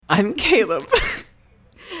I'm Caleb.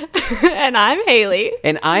 And I'm Haley.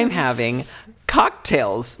 And I'm having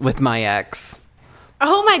cocktails with my ex.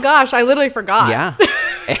 Oh my gosh, I literally forgot. Yeah.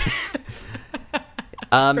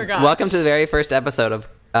 Welcome to the very first episode of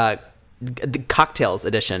the cocktails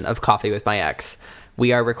edition of Coffee with My Ex.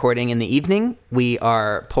 We are recording in the evening. We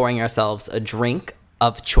are pouring ourselves a drink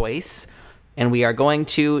of choice. And we are going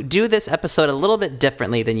to do this episode a little bit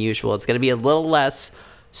differently than usual. It's going to be a little less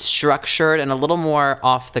structured and a little more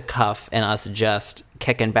off the cuff, and us just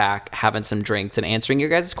kicking back, having some drinks, and answering your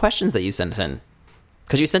guys' questions that you sent in.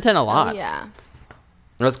 Because you sent in a lot. Oh, yeah.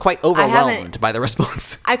 I was quite overwhelmed by the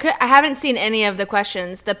response. I haven't seen any of the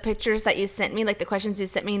questions. The pictures that you sent me, like the questions you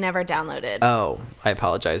sent me, never downloaded. Oh, I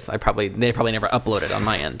apologize. They probably never uploaded on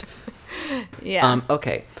my end. Yeah.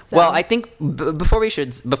 Okay. So. Well, I think before we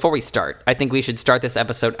start, I think we should start this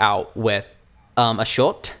episode out with a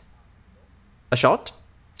shot. A shot.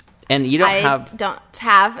 And you don't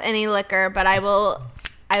have any liquor, but I will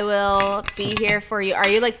be here for you. Are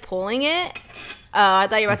you like pulling it? Oh, I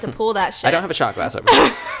thought you were about to pull that shit. I don't have a shot glass over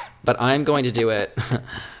here, but I'm going to do it.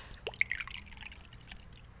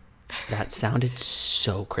 That sounded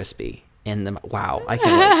so crispy wow, I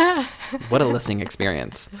can't wait. What a listening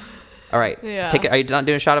experience. All right. Yeah. Take it. Are you not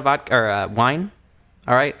doing a shot of vodka or wine?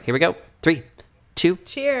 All right, here we go. 3, 2.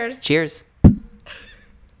 Cheers. Cheers.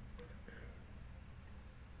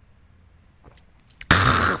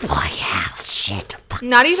 Boy, yeah, shit.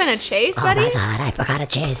 Not even a chase, buddy? Oh my god, I forgot a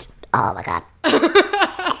chase. Oh my god.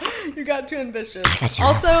 You got too ambitious.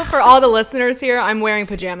 Also, for all the listeners here, I'm wearing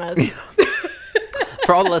pajamas.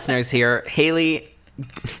 For all the listeners here, Haley,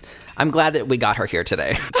 I'm glad that we got her here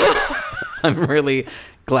today. I'm really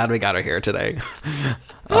glad we got her here today.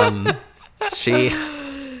 She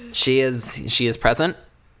is present.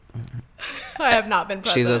 I have not been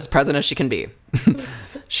present. She's as present as she can be.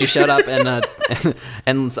 She showed up in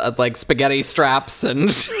like spaghetti straps, and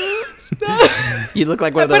you look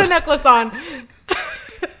like one of those. Put a necklace on.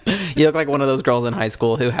 You look like one of those girls in high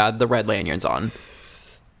school who had the red lanyards on.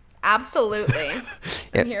 Absolutely.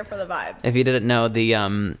 I'm here for the vibes. If you didn't know, the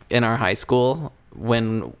in our high school,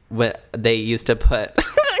 when they used to put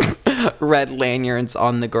red lanyards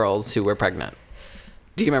on the girls who were pregnant.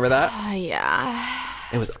 Do you remember that? Yeah.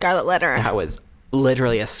 It was Scarlet Letter. That was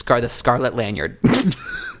literally the scarlet lanyard.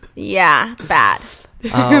 Yeah, bad.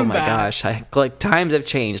 Oh my gosh! Times have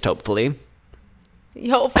changed. Hopefully.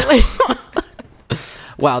 Hopefully.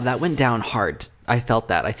 Wow, that went down hard. I felt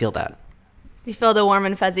that. I feel that. You feel the warm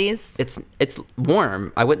and fuzzies? It's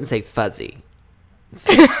warm. I wouldn't say fuzzy.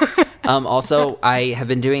 Also, I have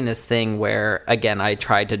been doing this thing where, again, I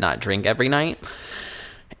tried to not drink every night,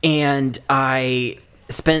 and I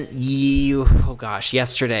spent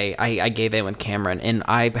yesterday I gave in with Cameron, and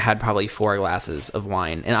I had probably 4 glasses of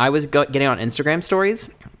wine, and I was getting on Instagram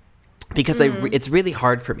stories because it's really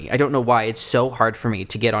hard for me. I don't know why it's so hard for me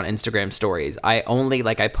to get on Instagram stories. I only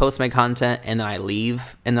I post my content and then I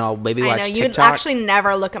leave, and then I'll maybe watch TikTok. You actually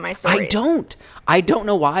never look at my stories. I don't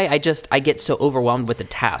know why. I get so overwhelmed with the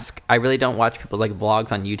task. I really don't watch people's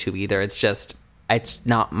vlogs on YouTube either. It's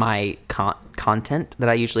not my content that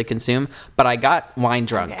I usually consume, but I got wine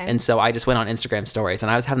drunk, and so I just went on Instagram stories,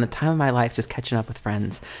 and I was having the time of my life just catching up with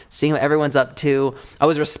friends, seeing what everyone's up to. I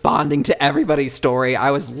was responding to everybody's story. I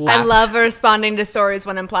love responding to stories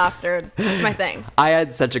when I'm plastered. That's my thing. I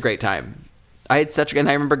had such a great time. And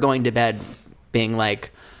I remember going to bed being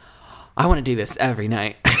like, I want to do this every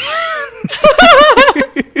night.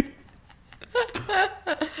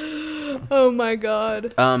 Oh my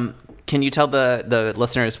God. Can you tell the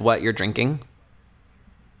listeners what you're drinking?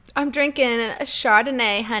 I'm drinking a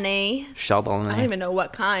Chardonnay, honey. Chardonnay. I don't even know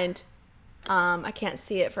what kind. I can't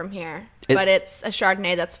see it from here. But it's a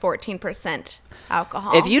Chardonnay that's 14%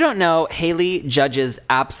 alcohol. If you don't know, Haley judges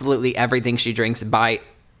absolutely everything she drinks by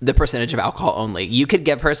the percentage of alcohol only. You could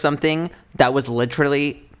give her something that was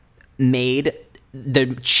literally made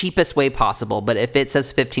the cheapest way possible, but if it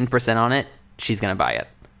says 15% on it, she's going to buy it.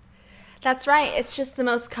 That's right. It's just the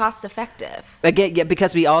most cost effective. Again, yeah,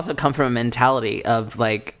 because we also come from a mentality of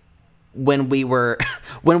when we were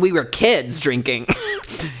kids drinking,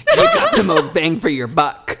 you got the most bang for your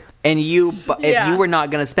buck. And if you were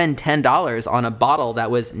not going to spend $10 on a bottle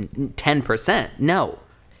that was 10%, no,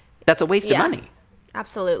 that's a waste of money.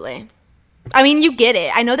 Absolutely. I mean, you get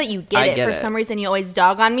it. I know that you get it. For some reason, you always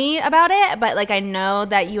dog on me about it, but I know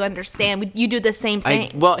that you understand. You do the same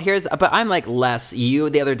thing. But I'm less. You,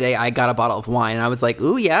 the other day, I got a bottle of wine, and I was like,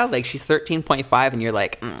 ooh, yeah, she's 13.5, and you're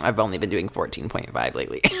like, I've only been doing 14.5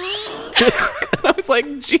 lately. I was like,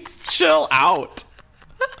 jeez, chill out.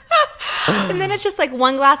 And then it's just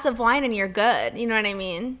one glass of wine, and you're good. You know what I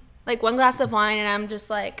mean? Like 1 glass of wine and I'm just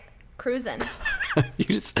like cruising.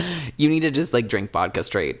 You need to just like drink vodka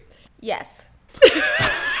straight. Yes.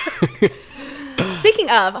 Speaking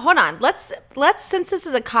of, hold on. Let's since this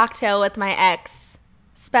is a cocktail with my ex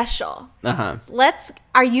special.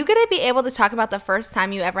 Are you gonna be able to talk about the first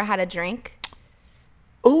time you ever had a drink?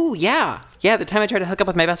 Oh yeah, the time I tried to hook up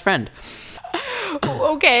with my best friend.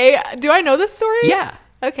 Okay, do I know this story? Yeah.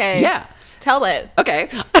 Okay. Yeah. Tell it. Okay,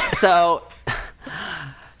 so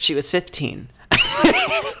she was 15.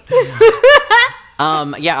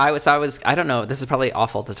 Yeah, I was. I don't know. This is probably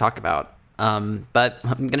awful to talk about. But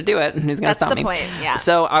I'm gonna do it. Who's gonna stop me? That's the point. Yeah.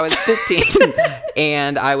 So I was 15,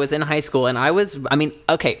 and I was in high school, and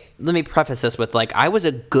okay. Let me preface this with I was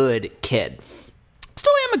a good kid.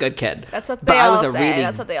 Still am a good kid. That's what they but all I was a say. really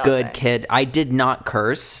That's what they all good say. kid. I did not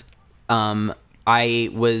curse. I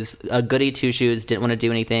was a goody two shoes. Didn't want to do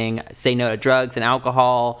anything. Say no to drugs and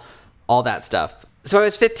alcohol, all that stuff. So I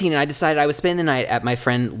was 15 and I decided I was spending the night at my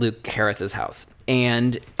friend Luke Harris's house.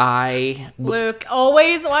 And Luke,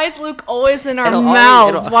 always, why is Luke always in our It'll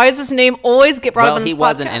mouths? Why does his name always get brought up in this he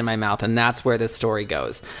wasn't podcast? in my mouth, and that's where this story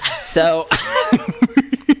goes. So,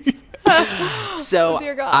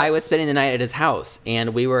 Dear God. I was spending the night at his house,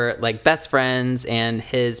 and we were best friends, and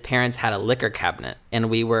his parents had a liquor cabinet, and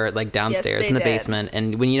we were downstairs in the basement.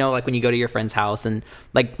 And when when you go to your friend's house, and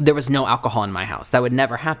there was no alcohol in my house, that would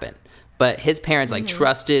never happen. But his parents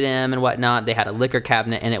trusted him and whatnot. They had a liquor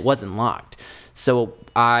cabinet, and it wasn't locked. So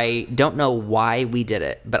I don't know why we did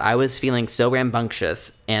it, but I was feeling so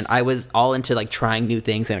rambunctious, and I was all into trying new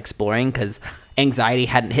things and exploring because anxiety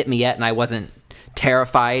hadn't hit me yet, and I wasn't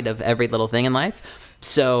terrified of every little thing in life.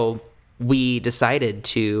 So we decided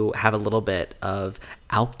to have a little bit of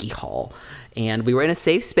alcohol, and we were in a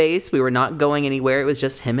safe space. We were not going anywhere. It was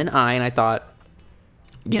just him and I thought,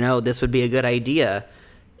 this would be a good idea.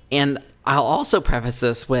 And I'll also preface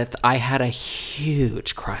this with I had a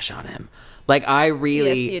huge crush on him. I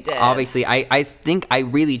really, yes, you did. Obviously, I think I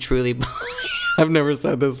really, truly, I've never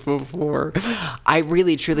said this before. I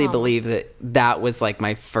really, truly believe that was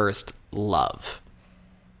my first love.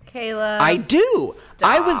 Caleb. I do.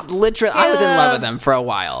 Stop. I was literally, I was in love with him for a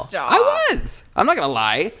while. Stop. I was. I'm not going to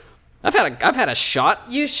lie. I've had a shot.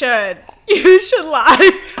 You should. You should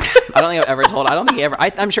lie. I don't think I've ever told, I don't think he ever,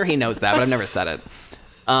 I'm sure he knows that, but I've never said it.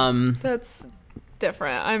 That's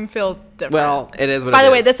different. I feel different. Well, it is what By it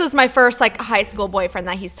the way, is. this is my first high school boyfriend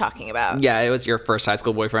that he's talking about. Yeah, it was your first high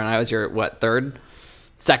school boyfriend. I was your, third?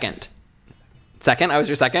 Second? I was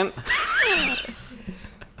your second?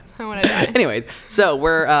 I want to die. Anyways, so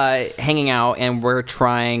we're hanging out, and we're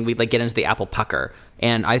trying, we get into the apple pucker.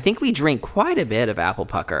 And I think we drink quite a bit of apple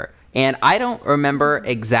pucker. And I don't remember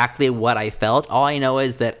exactly what I felt. All I know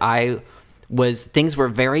is that things were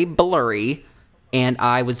very blurry, and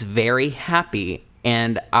I was very happy.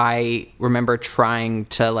 And I remember trying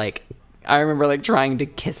to trying to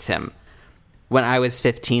kiss him when I was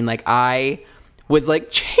 15. I was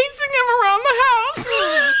chasing him around the house.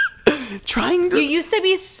 Trying to. You used to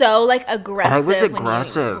be so aggressive. I was when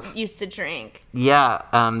aggressive. you used to drink. Yeah,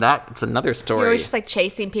 that's another story. You were just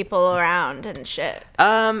chasing people around and shit.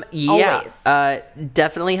 Yeah. Always.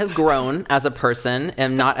 Definitely have grown as a person.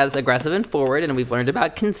 Am not as aggressive and forward, and we've learned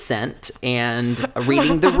about consent and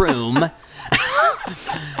reading the room.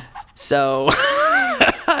 So,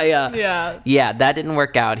 yeah, that didn't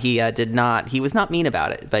work out. He did not. He was not mean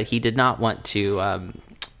about it, but he did not want to.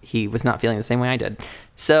 He was not feeling the same way I did.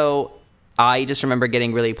 So I just remember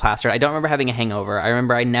getting really plastered. I don't remember having a hangover. I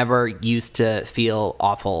remember I never used to feel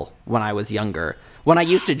awful when I was younger. When I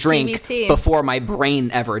used to drink TBT. before my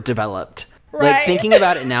brain ever developed. Right. Thinking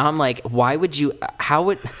about it now, I'm why would you?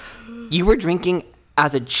 You were drinking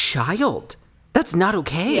as a child? That's not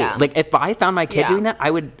okay. Yeah. If I found my kid doing that,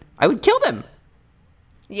 I would kill them.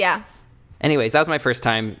 Yeah. Anyways, that was my first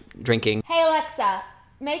time drinking. Hey Alexa,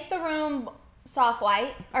 make the room soft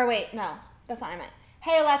white. Or wait, no, that's not what I meant.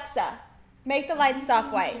 Hey Alexa, make the lights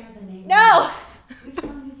soft white. No! Which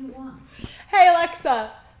one did you want? Hey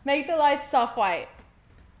Alexa, make the lights soft white.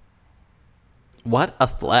 What a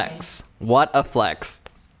flex. What a flex.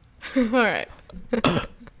 All right.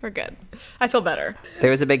 We're good. I feel better. There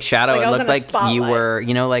was a big shadow. I It was looked in a like you spotlight. were,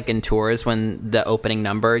 in tours when the opening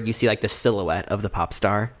number, you see the silhouette of the pop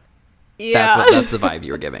star. Yeah. That's the vibe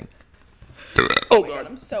you were giving. Oh God,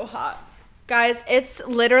 I'm so hot. Guys, it's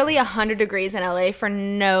literally 100 degrees in LA for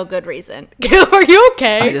no good reason. Caleb, are you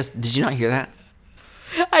okay? Did you not hear that?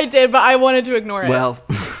 I did, but I wanted to ignore it. Well,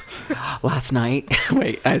 last night,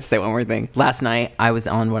 wait, I have to say one more thing. Last night, I was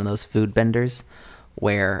on one of those food benders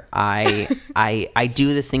where I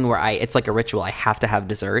do this thing where it's like a ritual. I have to have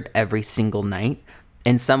dessert every single night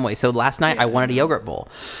in some way. So last night, I wanted a yogurt bowl.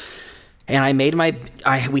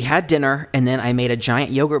 And we had dinner, and then I made a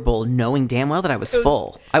giant yogurt bowl knowing damn well that I was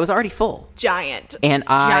full. I was already full. Giant. And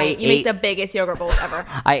You make the biggest yogurt bowls ever.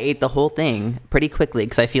 I ate the whole thing pretty quickly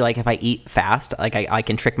because I feel like if I eat fast, like I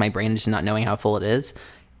can trick my brain into not knowing how full it is.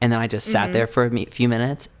 And then I just sat there for a few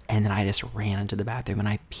minutes, and then I just ran into the bathroom, and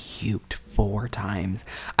I puked 4 times.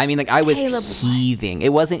 I mean, like, I was heaving.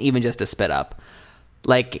 It wasn't even just a spit up.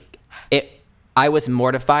 Like, I was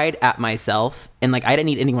mortified at myself, and, like, I didn't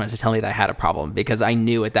need anyone to tell me that I had a problem because I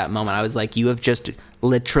knew at that moment, I was like, you have just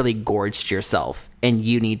literally gorged yourself, and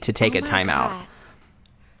you need to take a time out.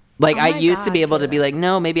 Like, I used to be able to be like,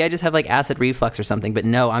 no, maybe I just have, like, acid reflux or something, but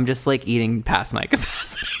no, I'm just, like, eating past my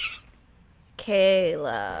capacity.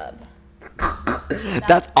 Caleb.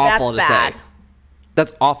 That's awful that's to bad. say.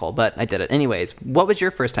 That's awful, but I did it. Anyways, what was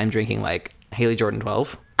your first time drinking like? Haley Jordan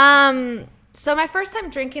 12? So my first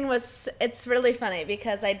time drinking it's really funny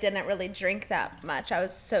because I didn't really drink that much. I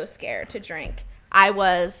was so scared to drink. It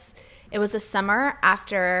was the summer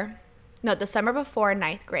the summer before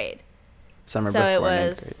 9th grade. Summer So before it 9th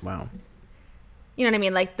was- grade. Wow. You know what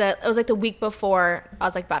I mean? It was like the week before I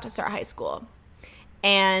was like about to start high school.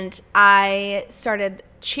 And I started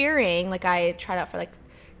cheering, like I tried out for like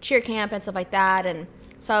cheer camp and stuff like that. And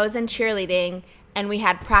so I was in cheerleading, and we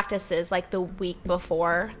had practices like the week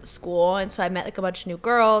before school. And so I met like a bunch of new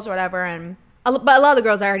girls or whatever. But a lot of the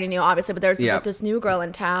girls I already knew, obviously. But there was like this new girl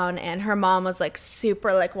in town, and her mom was like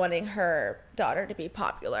super like wanting her daughter to be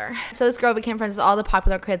popular. So this girl became friends with all the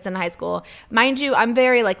popular kids in high school. Mind you, I'm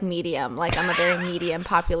very like medium. Like I'm a very medium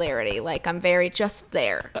popularity. Like I'm very just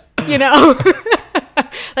there, you know?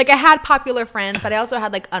 Like I had popular friends, but I also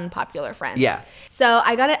had like unpopular friends. Yeah. So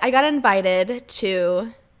I got invited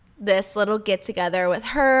to this little get together with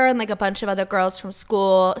her and like a bunch of other girls from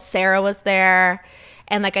school. Sarah was there,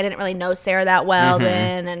 and like I didn't really know Sarah that well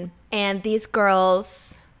then, and these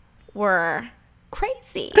girls were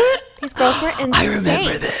crazy. These girls were insane. I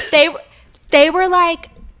remember this. They were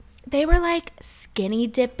like skinny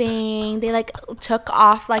dipping. They like took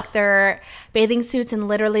off like their bathing suits, and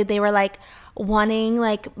literally they were like wanting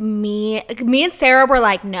like me and Sarah were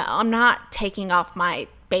like, no, I'm not taking off my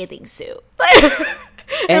bathing suit.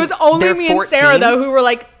 It was only me 14? And Sarah though who were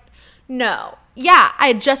like, no. Yeah, I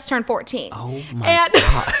had just turned 14. Oh my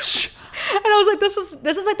gosh. And I was like,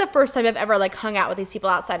 this is like the first time I've ever like hung out with these people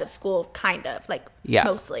outside of school, kind of like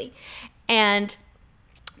mostly. And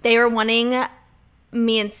they were wanting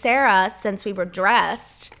me and Sarah, since we were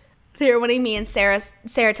dressed, they were wanting me and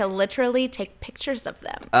Sarah to literally take pictures of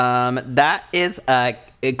them. That is a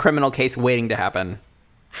criminal case waiting to happen.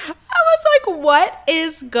 I was like, what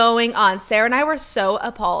is going on? Sarah and I were so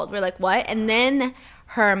appalled. We're like, what? And then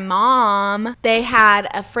her mom, they had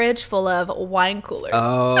a fridge full of wine coolers.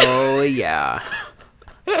 Oh, yeah.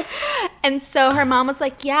 And so her mom was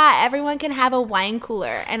like, yeah, everyone can have a wine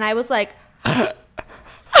cooler. And I was like, oh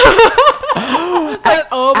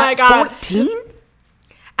my God. 14?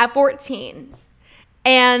 At 14.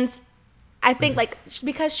 And I think like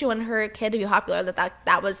because she wanted her kid to be popular,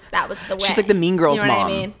 that was the way. She's like the Mean Girls you know mom.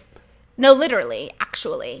 What I mean? No, literally,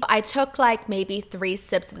 actually. I took like maybe 3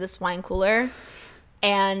 sips of this wine cooler,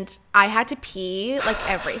 and I had to pee like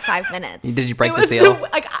every 5 minutes. Did you break the seal?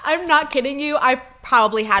 Like I'm not kidding you. I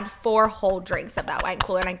probably had 4 whole drinks of that wine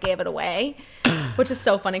cooler, and I gave it away, which is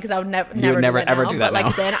so funny because I would never ever do that. But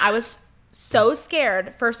like then I was so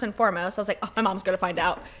scared. First and foremost, I was like, oh, my mom's gonna find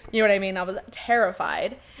out. You know what I mean? I was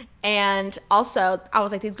terrified. And also I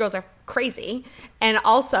was like, these girls are crazy. And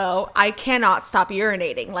also I cannot stop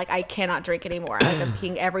urinating. Like I cannot drink anymore. Like I'm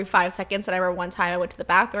peeing every 5 seconds. And I remember one time I went to the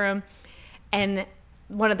bathroom, and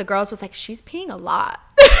one of the girls was like, she's peeing a lot.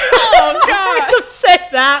 Oh God. Don't say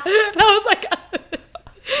that. And I was like,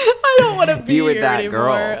 I don't want to be you were here that anymore.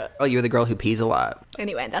 girl. Oh, you were the girl who pees a lot.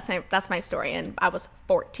 Anyway, that's my story. And I was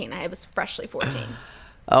 14. I was freshly 14.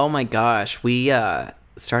 Oh my gosh. We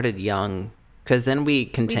started young, because then we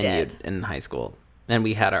continued in high school, and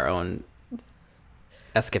we had our own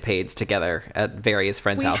escapades together at various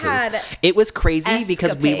friends' houses. It was crazy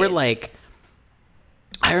because we were like,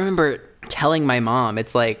 I remember telling my mom,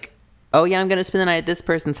 it's like, oh yeah, I'm going to spend the night at this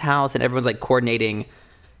person's house, and everyone's like coordinating.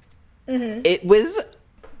 Mm-hmm.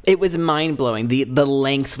 It was mind-blowing, the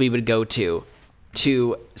lengths we would go to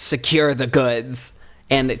secure the goods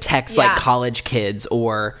and text like college kids,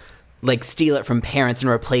 or like steal it from parents and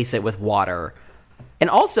replace it with water. And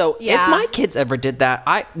also, if my kids ever did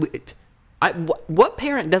that, what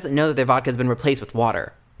parent doesn't know that their vodka has been replaced with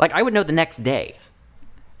water? Like, I would know the next day.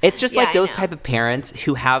 It's just like those type of parents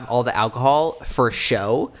who have all the alcohol for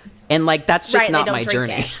show, and like that's just not my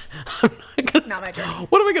journey. Not my journey.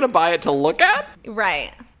 What am I going to buy it to look at?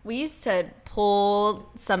 Right. We used to pull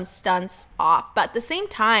some stunts off. But at the same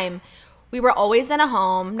time, we were always in a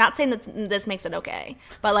home. Not saying that this makes it okay,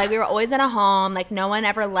 but like we were always in a home. Like no one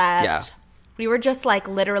ever left. Yeah. We were just like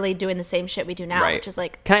literally doing the same shit we do now, Right. which is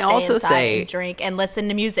like Can I stay also inside say- and drink and listen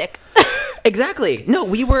to music. Exactly. No,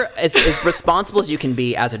 we were as responsible as you can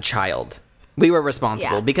be as a child. We were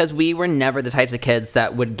responsible Yeah. because we were never the types of kids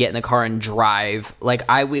that would get in the car and drive. Like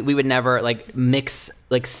we would never like mix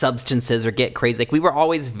like substances or get crazy. Like we were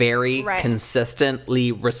always very Right.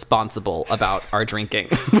 consistently responsible about our drinking.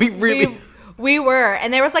 We really We were,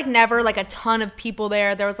 and there was like never like a ton of people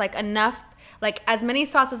there. There was like enough, like as many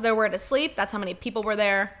spots as there were to sleep. That's how many people were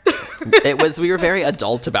there. we were very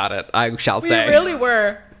adult about it, I shall say. We really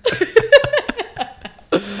were.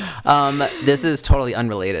 This is totally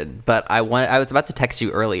unrelated, but I was about to text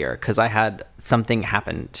you earlier because I had something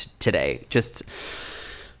happen today, just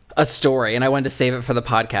a story, and I wanted to save it for the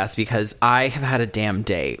podcast because I have had a damn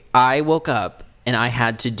day. I woke up and I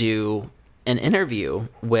had to do an interview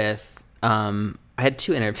with. I had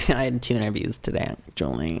two interviews today,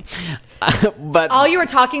 actually. But All you were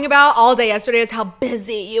talking about all day yesterday is how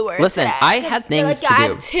busy you were. Listen, today. I had You're things like, to I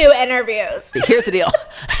do. have 2 interviews. here's the deal.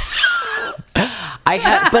 I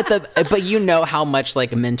had, but you know how much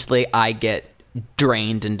like mentally I get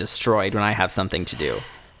drained and destroyed when I have something to do.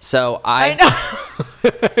 So I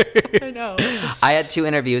know. I had 2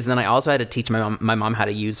 interviews, and then I also had to teach my mom how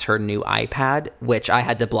to use her new iPad, which I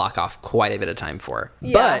had to block off quite a bit of time for.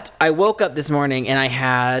 Yeah. But I woke up this morning and I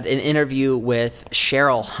had an interview with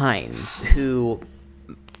Cheryl Hines, who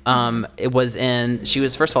she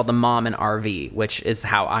was first of all the mom in RV, which is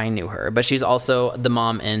how I knew her, but she's also the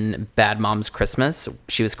mom in Bad Moms Christmas.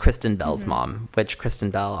 She was Kristen Bell's mom, which Kristen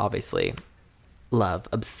Bell obviously love,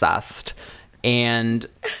 obsessed. And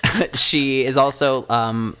she is also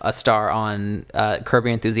a star on Curb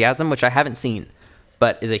Your Enthusiasm, which I haven't seen,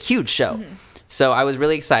 but is a huge show. So I was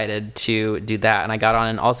really excited to do that, and I got on.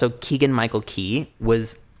 And also Keegan-Michael Key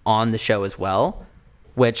was on the show as well,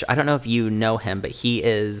 which I don't know if you know him, but he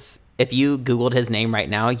is. If you Googled his name right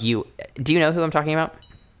now, do you know who I'm talking about?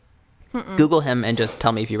 Google him and just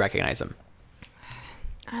tell me if you recognize him.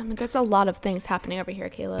 There's a lot of things happening over here,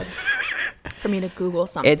 Caleb, for me to Google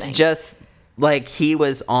something. It's just like he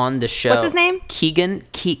was on the show. What's his name? Keegan,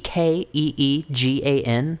 Keegan.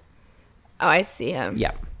 Oh, I see him.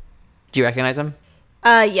 Yeah. Do you recognize him?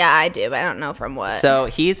 Yeah, I do, but I don't know from what. So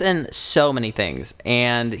he's in so many things,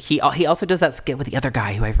 and he also does that skit with the other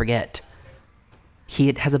guy who I forget.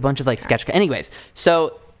 He has a bunch of like sketch. Anyways,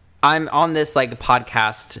 so I'm on this like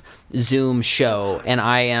podcast Zoom show, and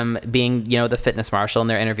I am being the fitness marshal, and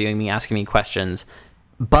they're interviewing me, asking me questions.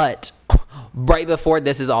 But right before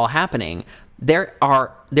this is all happening,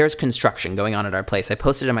 there's construction going on at our place. I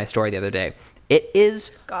posted in my story the other day. It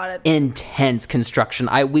is Got it. intense construction.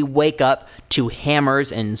 We wake up to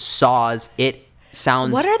hammers and saws. It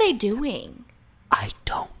sounds. What are they doing? I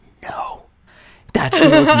don't know. That's the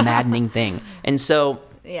most maddening thing. And so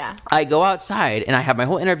Yeah. I go outside and I have my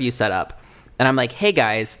whole interview set up, and I'm like, "Hey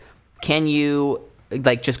guys, can you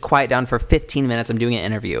like just quiet down for 15 minutes? I'm doing an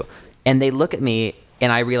interview." And they look at me.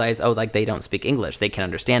 And I realize, like they don't speak English. They can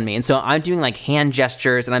understand me. And so I'm doing like hand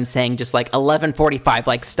gestures, and I'm saying just like 11:45,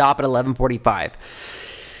 like stop at 11:45.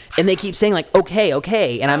 And they keep saying like,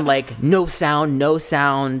 okay. And I'm like, no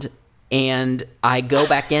sound. And I go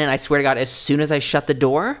back in, and I swear to God, as soon as I shut the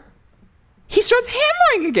door, he starts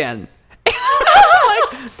hammering again.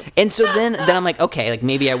 And so then I'm like, okay, like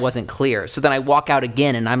maybe I wasn't clear. So then I walk out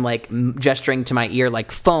again, and I'm like gesturing to my ear,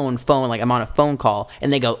 like phone, like I'm on a phone call.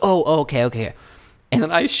 And they go, oh, okay. And then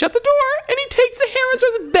I shut the door, and he takes the hammer and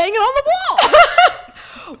starts banging on the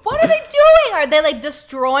wall. What are they doing? Are they like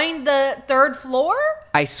destroying the 3rd floor?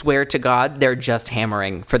 I swear to God, they're just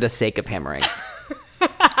hammering for the sake of hammering.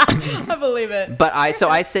 I believe it. But I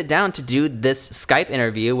sit down to do this Skype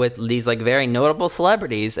interview with these like very notable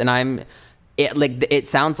celebrities, and it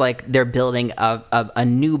sounds like they're building a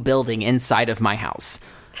new building inside of my house.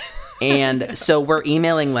 And so we're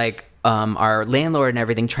emailing like our landlord and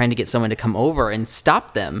everything, trying to get someone to come over and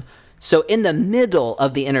stop them. So in the middle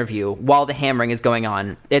of the interview, while the hammering is going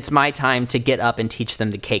on, it's my time to get up and teach them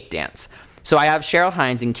the cake dance. So I have Cheryl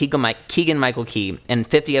Hines and Keegan-Michael Key and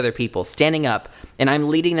 50 other people standing up, and I'm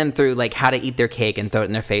leading them through like how to eat their cake and throw it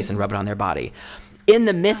in their face and rub it on their body. In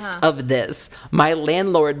the midst of this, my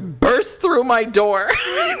landlord bursts through my door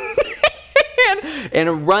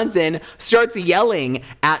and runs in, starts yelling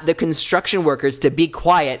at the construction workers to be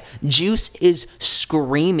quiet. Juice is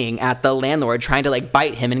screaming at the landlord, trying to like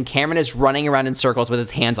bite him, and Cameron is running around in circles with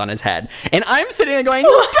his hands on his head. And I'm sitting there going,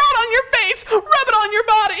 throw it on your face, rub it on your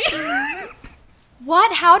body.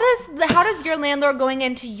 What? How does your landlord going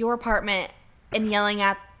into your apartment and yelling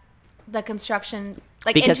at the construction,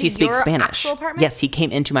 like because into he speaks your Spanish. actual apartment? Yes, he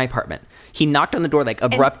came into my apartment. He knocked on the door like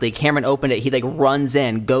abruptly. Cameron opened it. He like runs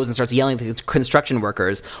in, goes and starts yelling at the construction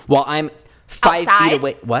workers while I'm 5 Outside? feet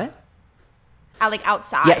away. What? Like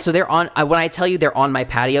outside. Yeah, so they're on. When I tell you they're on my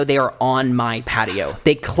patio, they are on my patio.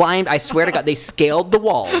 They climbed. I swear to God, they scaled the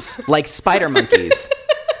walls like spider monkeys,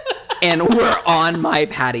 and were on my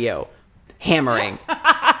patio, hammering.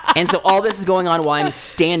 And so all this is going on while I'm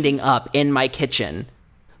standing up in my kitchen,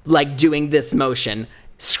 like doing this motion,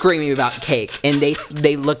 screaming about cake, and they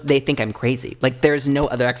think I'm crazy. Like there's no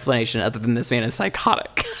other explanation other than this man is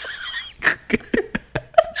psychotic.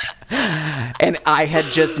 And I had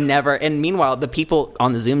just never. And meanwhile, the people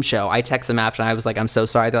on the Zoom show, I text them after, and I was like, "I'm so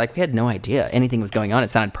sorry." They're like, "We had no idea anything was going on. It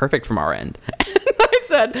sounded perfect from our end." And I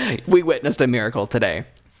said, "We witnessed a miracle today.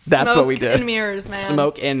 That's what we did. Smoke and mirrors, man.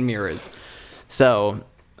 Smoke and mirrors." So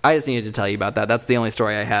I just needed to tell you about that. That's the only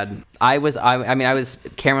story I had.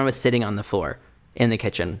 Cameron was sitting on the floor in the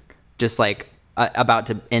kitchen, just like about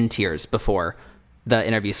to in tears before the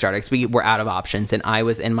interview started, because we were out of options, and I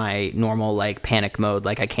was in my normal like panic mode,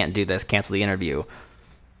 like I can't do this, cancel the interview,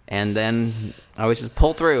 and then I was just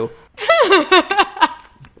pull through.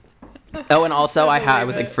 Oh, and also I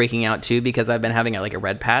was like freaking out too, because I've been having like a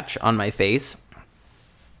red patch on my face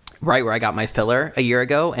right where I got my filler a year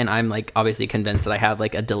ago, and I'm like obviously convinced that I have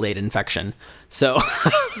like a delayed infection. So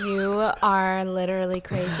You are literally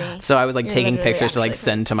crazy. so I was like You're taking literally pictures to like actually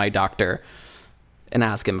send to my doctor and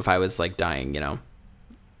ask him if I was like dying, A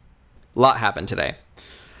lot happened today.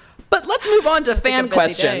 But let's move on to fan busy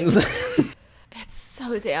questions. It's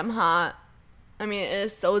so damn hot. I mean, it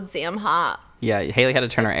is so damn hot. Yeah, Haley had to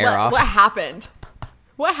turn her air off. What happened?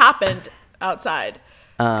 What happened outside?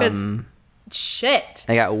 Because shit,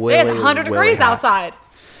 I got it's really 100 really degrees hot. outside.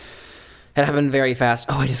 It happened very fast.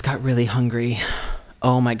 Oh, I just got really hungry.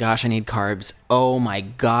 Oh my gosh, I need carbs. Oh my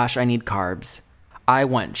gosh, I need carbs. I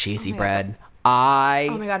want cheesy bread.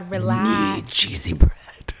 Oh my God, relax. need cheesy bread.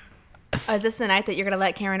 Oh, is this the night that you're gonna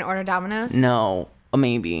let Karen order Domino's? No,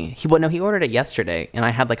 maybe. He ordered it yesterday, and I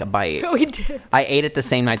had like a bite. We did. I ate it the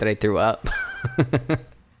same night that I threw up.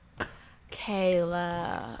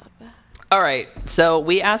 Caleb. All right, so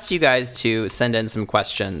we asked you guys to send in some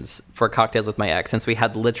questions for Cocktails with My Ex, since we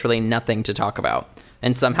had literally nothing to talk about.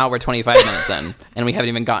 And somehow we're 25 minutes in, and we haven't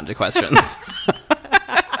even gotten to questions.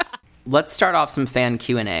 Let's start off some fan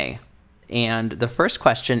Q&A. And the first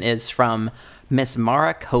question is from Miss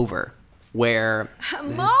Mara Cover, where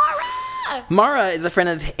Mara is a friend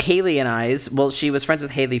of Haley and I's. Well, she was friends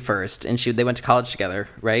with Haley first, and they went to college together,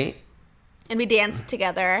 right? And we danced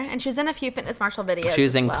together, and she was in a few Fitness Marshall videos. She was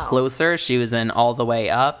as in well. Closer. She was in All the Way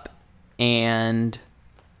Up, and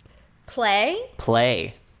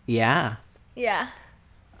Play. Yeah, Yeah.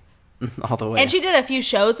 all the way. And she did a few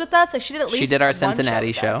shows with us. Like she did at least. She did our one Cincinnati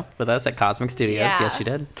with show us. with us at Cosmic Studios. Yeah. Yes, she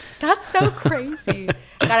did. That's so crazy.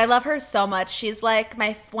 God, I love her so much. She's like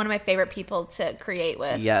one of my favorite people to create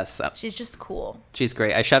with. Yes, She's just cool. she's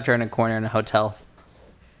great. I shoved her in a corner in a hotel.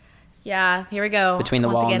 Yeah, here we go. Between the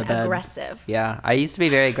Once wall and again, the bed. aggressive. Yeah, I used to be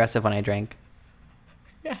very aggressive when I drank.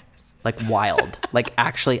 Yes. Like wild, like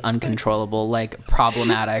actually uncontrollable, like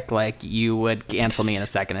problematic. Like you would cancel me in a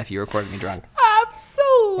second if you recorded me drunk.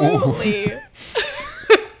 Absolutely.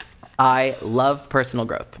 I love personal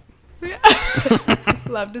growth.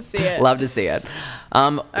 Love to see it. Love to see it.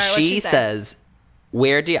 what'd She she say? says,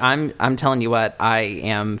 "Where do you, I'm telling you what, I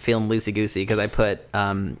am feeling loosey goosey because I put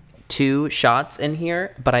 2 shots in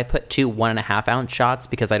here, but I put 2 1.5 ounce shots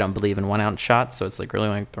because I don't believe in 1 ounce shots, so it's like really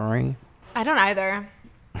like 3. I don't either.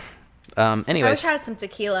 I Anyways, wish I had some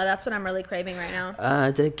tequila. That's what I'm really craving right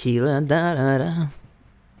now. tequila, da da da.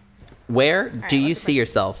 Where do you what's the see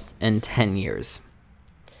yourself in 10 years?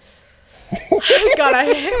 God, I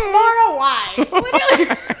hate Mara. Why?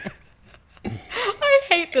 Literally. I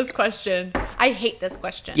hate this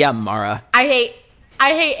question. Yeah, Mara. I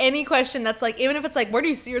hate any question that's like, even if it's like, where do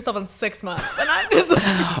you see yourself in 6 months? And I'm just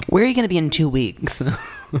like, Where are you going to be in 2 weeks? yeah,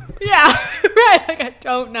 right. Like, I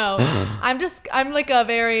don't know. I'm like a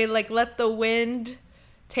very, like, let the wind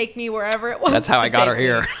take me wherever it wants. That's how to I got her take me.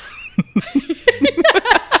 here.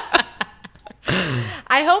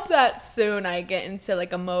 I hope that soon I get into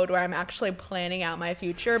like a mode where I'm actually planning out my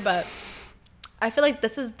future, but I feel like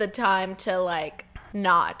this is the time to like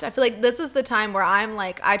not. I feel like this is the time where I'm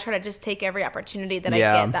like, I try to just take every opportunity that I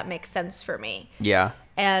Yeah. get that makes sense for me. Yeah.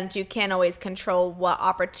 And you can't always control what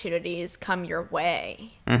opportunities come your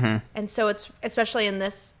way. Mm-hmm. And so it's especially in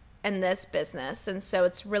this business, and so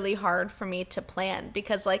it's really hard for me to plan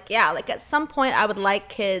because like at some point I would like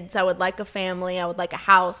kids, I would like a family, I would like a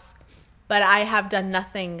house, but I have done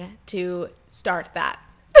nothing to start that.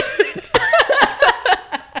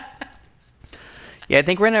 Yeah, I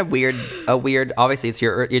think we're in a weird. Obviously, it's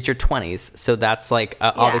your 20s, so that's like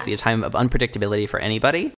obviously a time of unpredictability for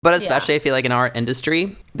anybody. But especially, I feel like in our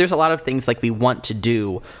industry, there's a lot of things like we want to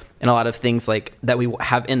do, and a lot of things like that we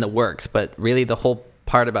have in the works. But really, the whole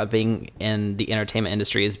part about being in the entertainment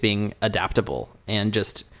industry is being adaptable and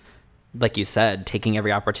just, like you said, taking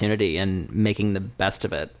every opportunity and making the best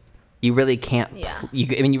of it. You really can't. Yeah.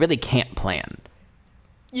 You really can't plan.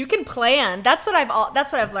 You can plan. That's what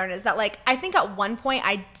I've learned is that, like, I think at one point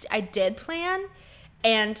I did plan,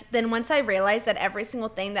 and then once I realized that every single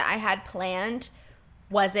thing that I had planned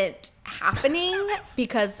wasn't happening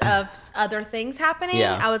because of other things happening,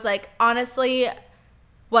 I was like, honestly,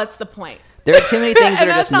 what's the point? There are too many things that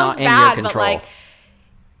are just not in your control. But like,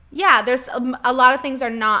 yeah, there's a lot of things are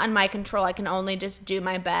not in my control. I can only just do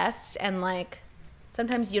my best, and like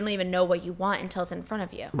sometimes you don't even know what you want until it's in front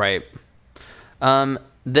of you. Right.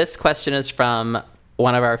 This question is from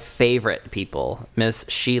one of our favorite people, Miss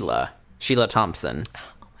Sheila Thompson.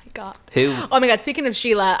 Oh my God. Who? Oh my God. Speaking of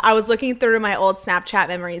Sheila, I was looking through my old Snapchat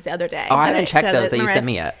memories the other day. Oh, I haven't checked those that you sent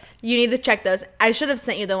me yet. You need to check those. I should have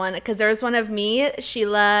sent you the one because there was one of me,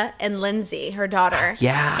 Sheila, and Lindsay, her daughter.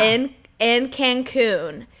 Yeah. In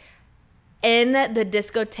Cancun. In the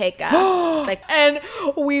discoteca. And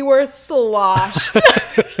we were sloshed.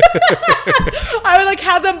 I would like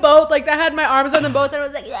had them both, like I had my arms on them both, and I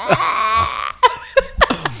was like, yeah.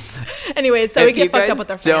 Anyway, so we get fucked up with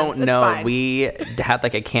our friends. Don't know, we had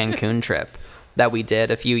like a Cancun trip that we did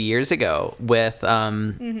a few years ago with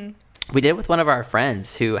we did it with one of our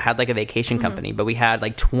friends who had like a vacation company, but we had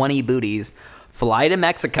like 20 booties fly to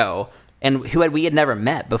Mexico. And we had never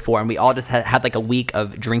met before, and we all just had like a week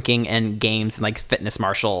of drinking and games and like fitness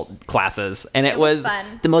martial classes, and it was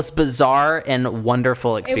fun. The most bizarre and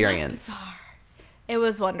wonderful experience. It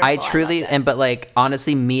was wonderful. I truly but like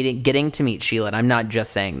honestly, getting to meet Sheila, and I'm not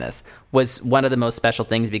just saying this, was one of the most special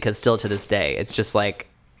things because still to this day, it's just like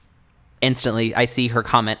instantly I see her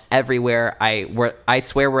comment everywhere. I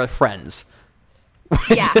swear we're friends.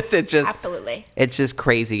 Yeah, it's just absolutely. It's just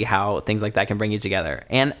crazy how things like that can bring you together.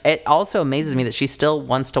 And it also amazes me that she still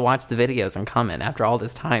wants to watch the videos and comment after all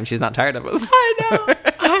this time. She's not tired of us.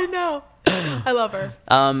 I know. I love her.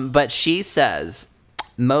 But she says,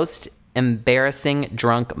 most embarrassing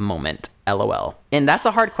drunk moment, LOL. And that's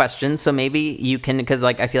a hard question. So maybe you can, because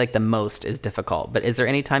like I feel like the most is difficult. But is there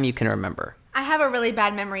any time you can remember? I have a really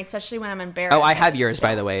bad memory, especially when I'm embarrassed. Oh, I have yours,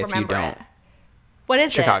 by the way, if you don't. What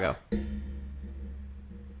is Chicago.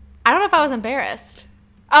 I don't know if I was embarrassed.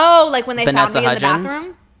 Oh, like when they Vanessa found me Hudgens? in the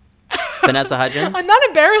bathroom? Vanessa Hudgens? I'm not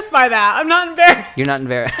embarrassed by that. I'm not embarrassed. You're not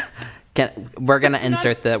embarrassed. We're gonna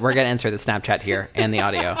insert the Snapchat here and the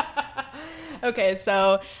audio. Okay,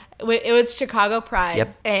 so it was Chicago Pride.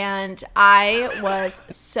 Yep. And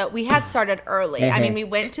we had started early. I mean, we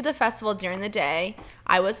went to the festival during the day.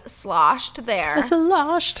 I was sloshed there.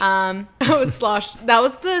 Sloshed. I was sloshed. That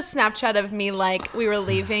was the Snapchat of me, like, we were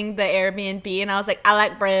leaving the Airbnb, and I was like, I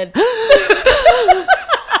like bread.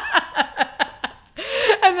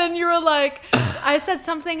 And then you were like, I said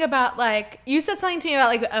something about, like, you said something to me about,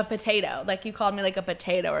 like, a potato. Like, you called me, like, a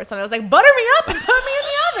potato or something. I was like, butter me up and put me in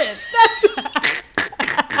the oven.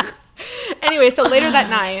 Anyway, so later that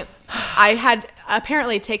night, I had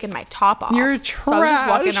apparently taken my top off. You're trash. So I was just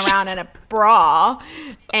walking around in a bra,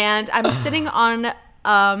 and I'm sitting on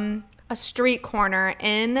a street corner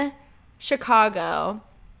in Chicago,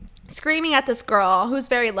 screaming at this girl who's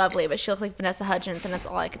very lovely, but she looked like Vanessa Hudgens, and that's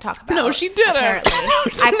all I could talk about. No, she didn't. Apparently,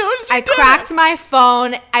 I didn't. cracked my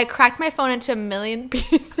phone. I cracked my phone into a million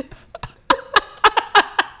pieces.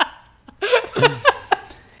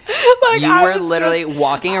 Like, you were literally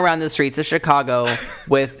walking around the streets of Chicago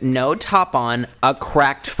with no top on, a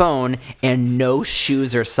cracked phone, and no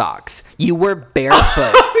shoes or socks. You were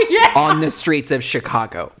barefoot on the streets of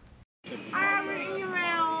Chicago. I have an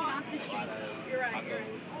email. You're right.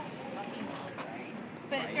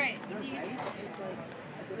 But it's right.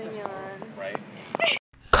 Leave me alone.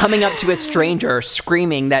 Coming up to a stranger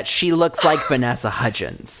screaming that she looks like Vanessa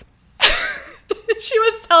Hudgens. She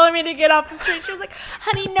was telling me to get off the street. She was like,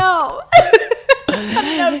 honey, no.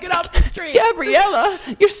 Honey, no, get off the street. Gabriella,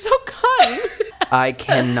 you're so kind. I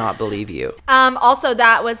cannot believe you. Also,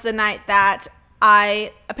 that was the night that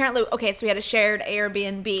so we had a shared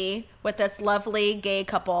Airbnb with this lovely gay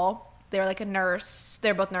couple. They were like a nurse.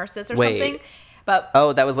 They're both nurses or something. But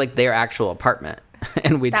that was like their actual apartment.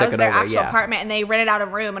 And we took it over. That was their actual apartment. And they rented out a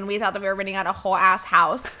room. And we thought that we were renting out a whole ass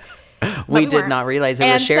house. We did not realize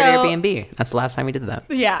it was a shared so, Airbnb. That's the last time we did that.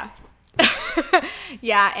 Yeah.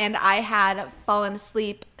 Yeah, and I had fallen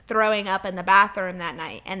asleep throwing up in the bathroom that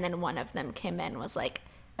night, and then one of them came in and was like,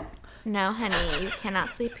 No, honey, you cannot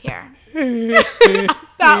sleep here.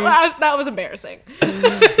 that was embarrassing.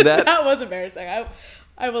 That was embarrassing.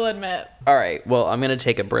 I will admit. All right. Well, I'm going to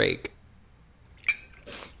take a break.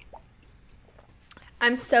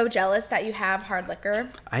 I'm so jealous that you have hard liquor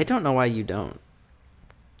I don't know why you don't.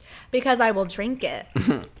 because I will drink it.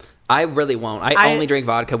 I really won't. I only drink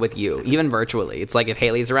vodka with you, even virtually. It's like if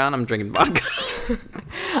Haley's around, I'm drinking vodka.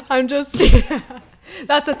 I'm just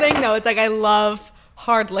that's the thing though. It's like I love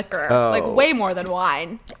hard liquor, like way more than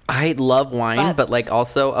wine. I love wine, but like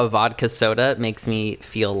also a vodka soda makes me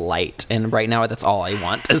feel light. And right now that's all I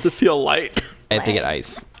want is to feel light. I have to get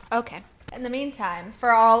ice. Okay. In the meantime,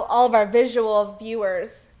 for all of our visual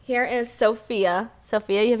viewers, here is Sophia.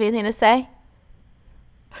 Sophia, you have anything to say?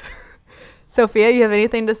 Sophia, you have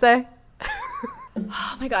anything to say?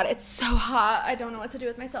 Oh my God, it's so hot. I don't know what to do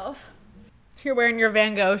with myself. You're wearing your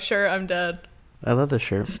Van Gogh shirt. I'm dead. I love this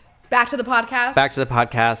shirt. Back to the podcast. Back to the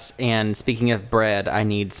podcast. And speaking of bread, I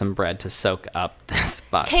need some bread to soak up this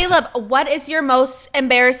vodka. Caleb, what is your most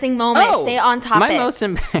embarrassing moment? Stay on topic. My most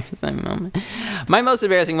embarrassing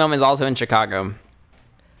moment is also in Chicago.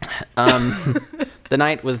 The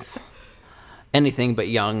night was anything but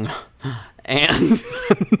young. And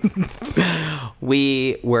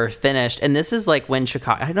we were finished. And this is like when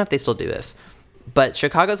Chicago, I don't know if they still do this, but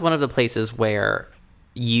Chicago is one of the places where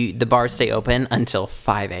the bars stay open until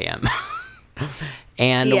 5 a.m.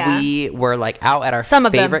 And we were like out at our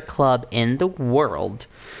favorite club in the world,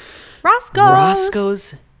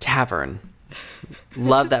 Roscoe's Tavern.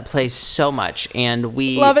 Love that place so much, and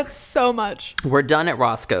we love it so much. We're done at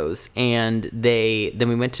Roscoe's, and then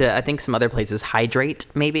we went to I think some other places. Hydrate,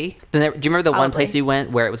 maybe. Do you remember the one place we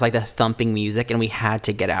went where it was like the thumping music, and we had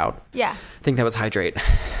to get out? Yeah, I think that was Hydrate.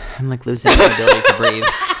 I'm like losing my ability to breathe.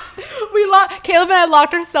 Caleb and I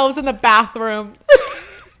locked ourselves in the bathroom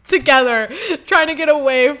together, trying to get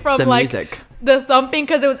away from the music, the thumping,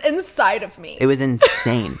 because it was inside of me. It was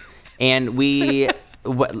insane, and we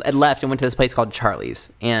left and went to this place called Charlie's,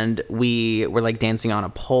 and we were like dancing on a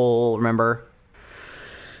pole. Remember?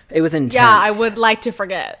 It was intense. Yeah, I would like to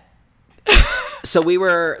forget. So we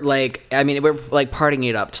were like, we were like partying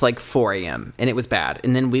it up to like 4 a.m. and it was bad.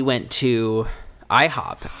 And then we went to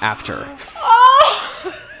IHOP after. Oh!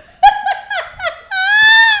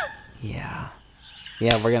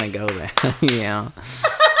 Yeah, we're gonna go there. Yeah.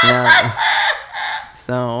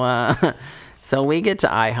 So we get to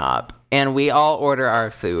IHOP and we all order our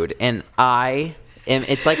food, and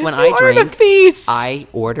it's like when I drink, I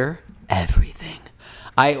order everything.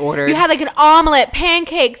 I ordered. You had like an omelet,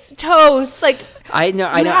 pancakes, toast. Like I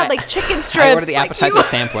know. You had like chicken strips. I ordered the appetizer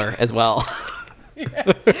sampler as well.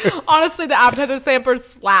 Yeah. Honestly, the appetizer sampler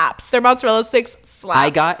slaps. Their mozzarella sticks slap. I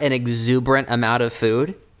got an exuberant amount of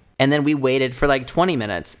food, and then we waited for like 20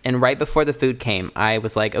 minutes. And right before the food came, I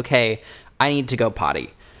was like, okay, I need to go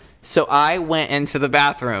potty. So I went into the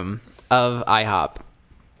bathroom of IHOP,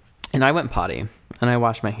 and I went potty, and I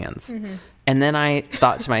washed my hands. Mm-hmm. And then I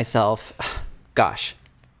thought to myself, gosh,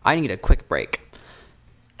 I need a quick break.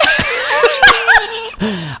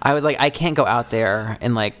 I was like, I can't go out there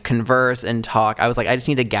and like converse and talk. I was like, I just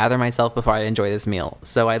need to gather myself before I enjoy this meal.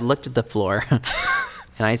 So I looked at the floor and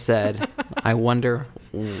I said, I wonder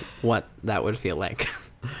what that would feel like.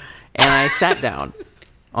 And I sat down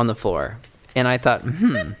on the floor and I thought,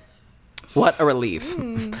 what a relief.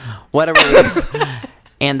 What a relief.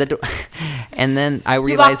 And then I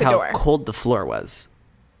realized how cold the floor was.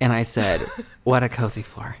 And I said, what a cozy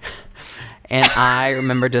floor. And I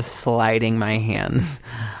remember just sliding my hands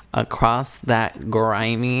across that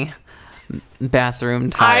grimy bathroom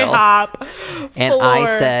tile. IHOP and floor.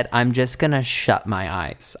 I said, I'm just going to shut my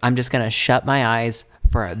eyes. I'm just going to shut my eyes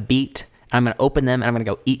for a beat. I'm going to open them and I'm going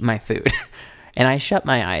to go eat my food. And I shut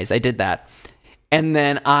my eyes. I did that. And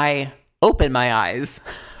then I opened my eyes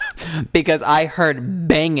because I heard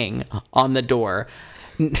banging on the door.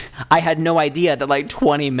 I had no idea that like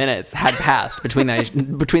 20 minutes had passed between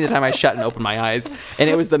the time I shut and opened my eyes,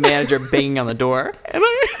 and it was the manager banging on the door. And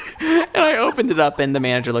I opened it up, and the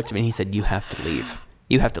manager looked at me and he said, "You have to leave.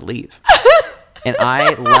 You have to leave." And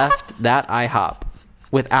I left that IHOP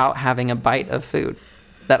without having a bite of food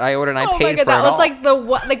that I ordered, and I paid for it that all.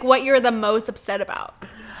 was like what you're the most upset about.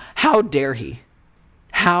 How dare he?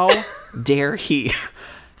 How dare he?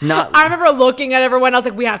 Not. I remember looking at everyone. I was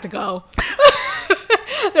like, "We have to go."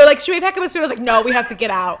 They're like, "Should we pack up his food?" I was like, "No, we have to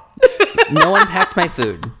get out." No one packed my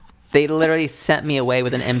food. They literally sent me away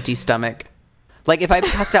with an empty stomach. Like, if I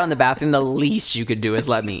passed out in the bathroom, the least you could do is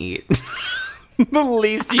let me eat. The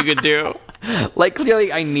least you could do. Like,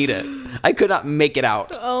 clearly I need it. I could not make it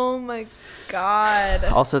out. Oh my God.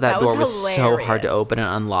 Also, that was door was so hard to hilarious. open and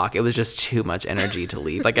unlock. It was just too much energy to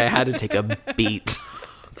leave. Like, I had to take a beat.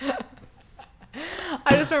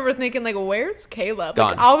 I just remember thinking, like, where's Caleb?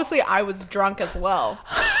 Gone. Like, obviously, I was drunk as well.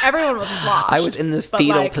 Everyone was sloshed. I was in the but,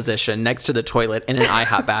 fetal like, position next to the toilet in an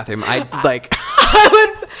IHOP bathroom. I I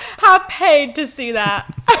would have paid to see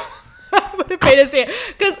that. I would have paid to see it.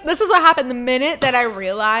 Because this is what happened. The minute that I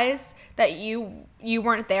realized that you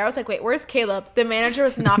weren't there, I was like, wait, where's Caleb? The manager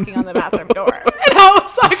was knocking on the bathroom door. And I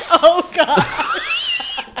was like, oh, God.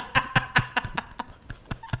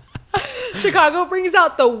 Chicago brings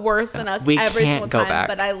out the worst in us We every can't single go time, back.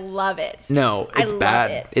 but I love it. no, I it's love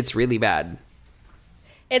bad. it. It's really bad.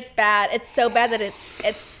 It's bad. It's so bad that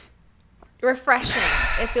it's refreshing.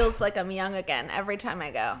 It feels like I'm young again every time I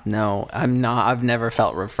go. No, I'm not. I've never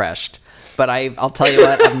felt refreshed. But I'll tell you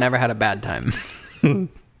what, I've never had a bad time.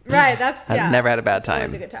 Right, that's I've never had a bad always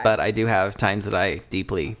time. a good time. But I do have times that I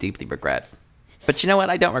deeply, deeply regret. But you know what?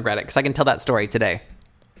 I don't regret it because I can tell that story today.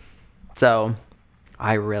 So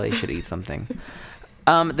I really should eat something.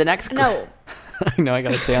 The next... No. I know I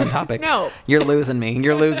got to stay on topic. No. You're losing me.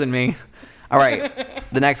 You're losing me. All right.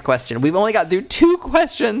 The next question. We've only got through 2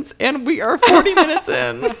 questions and we are 40 minutes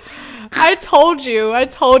in. I told you. I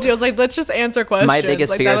was like, let's just answer questions. My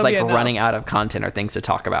biggest fear is that'll be like enough. running out of content or things to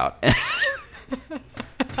talk about.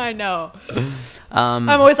 I know. I'm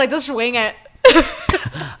always like, just wing it.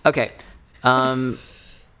 Okay.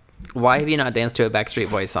 Why have you not danced to a Backstreet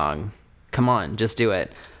Boys song? Come on, just do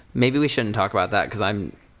it. Maybe we shouldn't talk about that because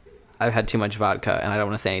I've had too much vodka and I don't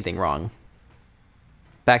want to say anything wrong.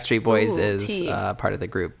 Backstreet Boys Ooh, is tea. part of the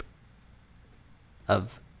group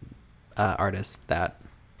of artists that...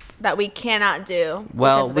 That we cannot do.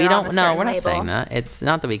 Well, because we they're on don't. a No, certain we're not label. saying that. It's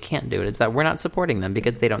not that we can't do it. It's that we're not supporting them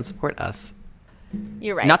because they don't support us.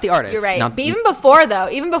 You're right. Not the artists, You're right. not- But even before, though,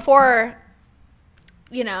 you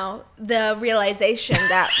know, the realization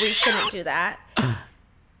that we shouldn't do that,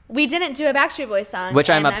 we didn't do a Backstreet Boys song. Which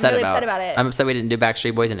I'm and upset really about. upset about it. I'm upset we didn't do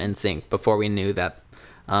Backstreet Boys and NSYNC before we knew that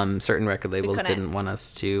certain record labels couldn't. didn't want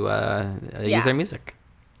us to use Yeah. their music,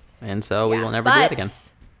 and so we Yeah, will never do it again.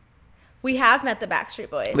 We have met the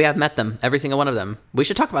Backstreet Boys. We have met them, every single one of them. We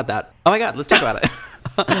should talk about that. Oh my god, let's talk about it.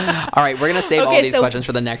 All right, we're gonna save all Okay, these so- questions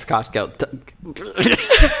for the next cocktail.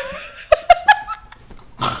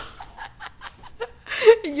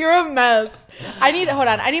 You're a mess. Hold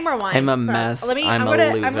on. I need more wine. I'm a Hold on. mess. Let me. I'm a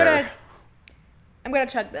loser. I'm gonna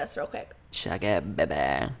chug this real quick. Chug it,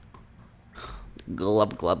 baby.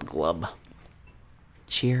 Glub glub glub.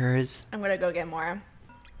 Cheers. I'm gonna go get more.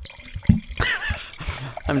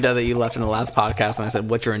 I'm dead that you left in the last podcast when I said,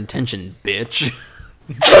 "What's your intention, bitch?"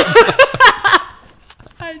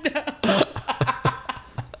 I know.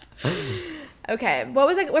 Okay, what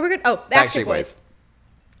was it? What were we gonna? Oh, Backstreet Boys.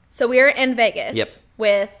 So we are in Vegas. Yep.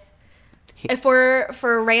 With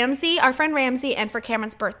for Ramsey, our friend Ramsey, and for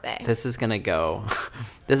Cameron's birthday. This is gonna go.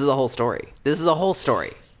 This is a whole story. This is a whole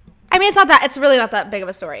story. I mean, it's really not that big of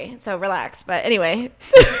a story. So relax. But anyway.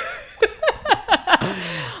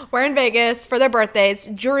 We're in Vegas for their birthdays.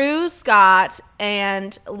 Drew Scott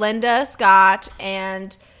and Linda Scott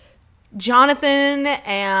and Jonathan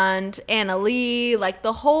and Anna Lee, like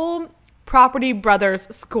the whole Property Brothers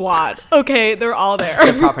squad. Okay, they're all there.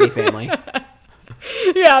 The Property family.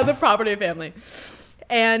 Yeah, the Property family.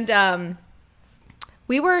 And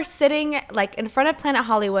we were sitting like in front of Planet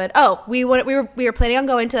Hollywood. Oh, we were planning on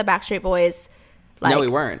going to the Backstreet Boys like No, we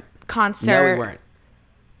weren't. concert. No, we weren't.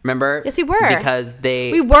 Remember? Yes, we were. Because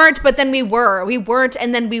We weren't, but then we were. We weren't,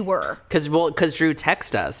 and then we were. Because Drew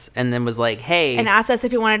texted us and then was like, "Hey," And asked us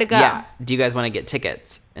if we wanted to go. yeah, do you guys want to get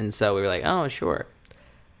tickets? And so we were like, "Oh, sure."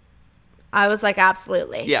 I was like,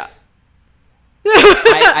 absolutely. Yeah.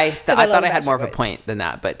 I I love thought I the had more of Backstreet a Boys. point than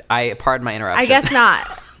that, but I pardon my interruption. I guess not.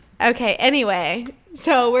 Okay, anyway.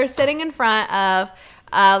 So we're sitting in front of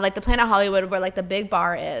like the Planet Hollywood where like the big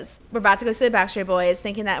bar is. We're about to go see the Backstreet Boys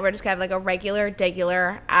thinking that we're just going to have like a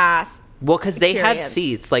regular ass. Well, because they had experience.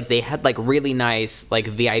 seats, like they had like really nice like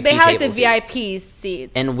VIP. They had like the table seats. VIP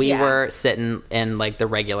seats. And we Yeah. were sitting in like the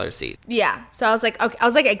regular seat. Yeah. So I was like, okay, I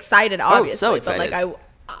was like excited, obviously. so But like excited.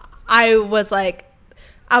 I was like,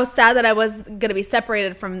 I was sad that I was going to be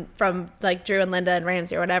separated from like Drew and Linda and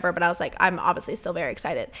Ramsey or whatever. But I was like, I'm obviously still very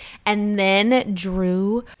excited. And then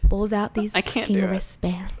Drew pulls out these I can't fucking do it.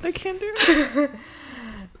 wristbands. I can't do it.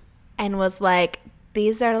 And was like,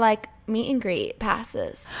 these are like meet and greet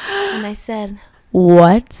passes. And I said,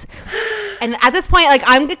 what? And at this point, like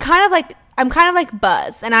I'm kind of like I'm kind of like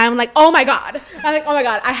buzzed, and I'm like, oh my god,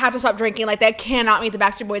 I have to stop drinking. Like, that cannot meet the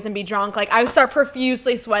Backstreet Boys and be drunk. Like, I start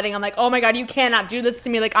profusely sweating. I'm like, oh my god, you cannot do this to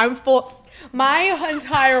me. Like, I'm full. My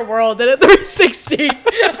entire world did a 360. I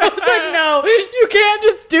was like, no, you can't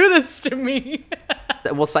just do this to me.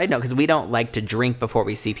 Well, side note, because we don't like to drink before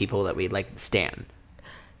we see people that we like stan.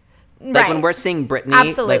 Like Right. when we're seeing Britney,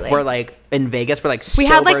 Absolutely. like we're like in Vegas, we're like We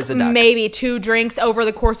sober had like as a duck. maybe 2 drinks over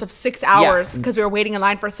the course of 6 hours because we were waiting in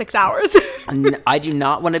line for 6 hours. I do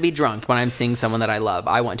not want to be drunk when I'm seeing someone that I love.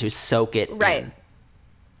 I want to soak it Right. in.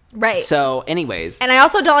 Right. So, anyways, And I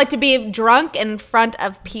also don't like to be drunk in front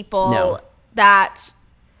of people No. that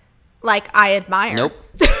like I admire. nope.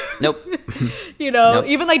 Nope. You know, Nope.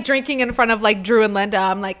 even like drinking in front of like Drew and Linda,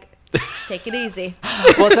 I'm like, take it easy.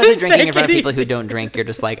 Well, especially drinking in Take front of it people easy. who don't drink, you're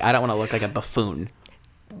just like, I don't want to look like a buffoon.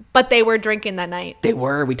 But they were drinking that night. They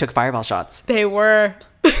were. We took Fireball shots. They were.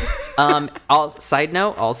 Side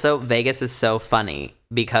note, also, Vegas is so funny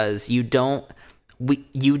because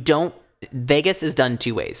Vegas is done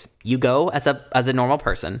 2 ways. You go as a normal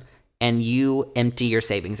person and you empty your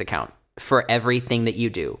savings account for everything that you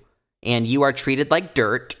do. And you are treated like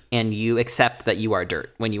dirt, and you accept that you are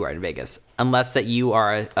dirt when you are in Vegas. Unless that you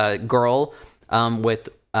are a girl with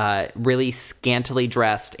really scantily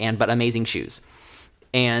dressed but amazing shoes.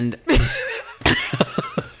 And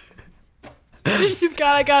You've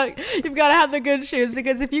got to have the good shoes,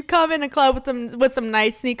 because if you come in a club with some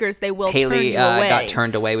nice sneakers, they will turn Haley you away. got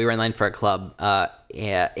turned away. We were in line for a club,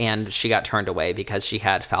 and she got turned away because she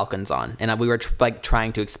had Falcons on, and we were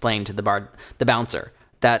trying to explain to the bouncer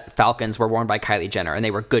that Falcons were worn by Kylie Jenner and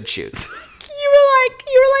they were good shoes. You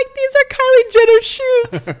were like, these are Kylie Jenner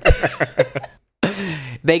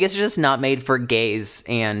shoes. Vegas is just not made for gays,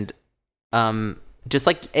 and just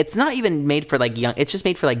like it's not even made for like young. It's just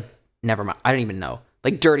made for like, never mind. I don't even know.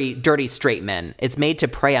 Like dirty straight men. It's made to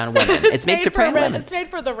prey on women. It's made to prey on women. It's made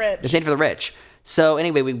for the rich. It's made for the rich. So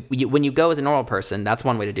anyway, when you go as a normal person, that's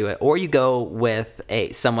one way to do it. Or you go with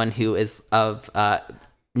someone who is of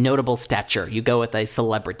notable stature. You go with a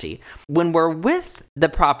celebrity. When we're with the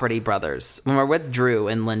Property Brothers, when we're with Drew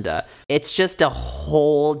and Linda, it's just a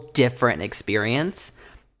whole different experience.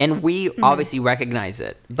 And we obviously recognize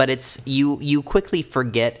it, but it's you quickly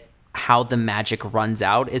forget how the magic runs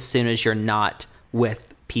out as soon as you're not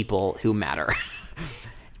with people who matter.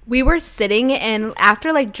 We were sitting in,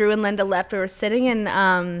 after like Drew and Linda left, we were sitting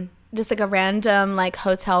in just like a random like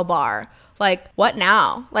hotel bar. Like, what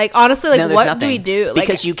now? Like, honestly, like, No, there's what nothing. do we do?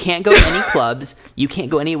 Because you can't go to any clubs, you can't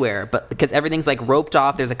go anywhere, but because everything's like roped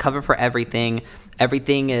off, there's a cover for everything.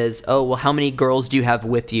 Everything is, oh, well, how many girls do you have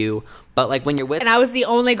with you? But like when you're with, and I was the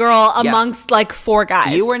only girl amongst like 4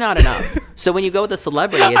 guys. you were not enough. So when you go with a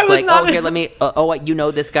celebrity, it's was like, not oh, here, enough. let me, you know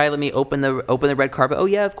this guy, let me open the red carpet. Oh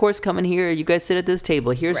yeah, of course, come in here. You guys sit at this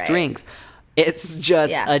table. Here's Right. drinks. It's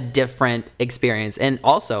just Yeah. a different experience. And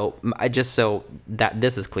also, just so that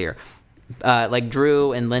this is clear, like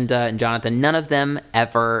Drew and Linda and Jonathan, none of them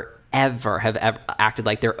ever have ever acted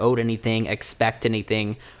like they're owed anything, expect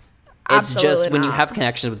anything. It's Absolutely just when you not. have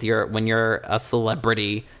connections with when you're a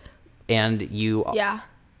celebrity and you Yeah.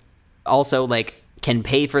 also like can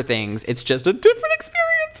pay for things, it's just a different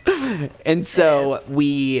experience. And so It is.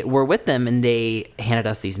 we were with them and they handed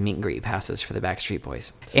us these meet and greet passes for the Backstreet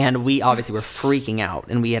Boys. And we obviously were freaking out,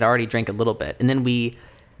 and we had already drank a little bit. And then we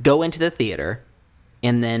go into the theater,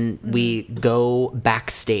 and then we go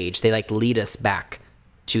backstage. They like lead us back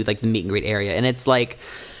to like the meet and greet area. And it's like,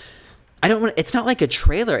 it's not like a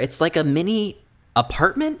trailer. It's like a mini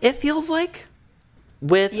apartment, it feels like,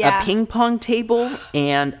 with Yeah. a ping pong table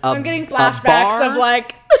and I'm getting a flashbacks bar, of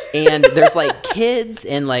like and there's like kids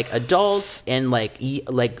and like adults and like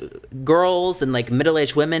girls and like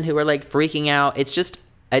middle-aged women who are like freaking out. It's just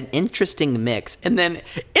an interesting mix. And then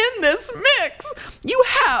in this mix, you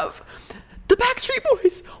have the Backstreet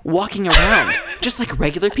Boys walking around just like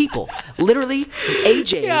regular people. Literally,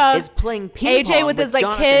 AJ Yeah. is playing ping pong AJ with his like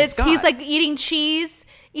Jonathan kids. Scott. He's like eating cheese.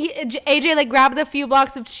 AJ like grabbed a few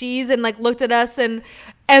blocks of cheese and like looked at us and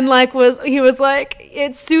like was like,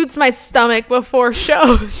 it suits my stomach before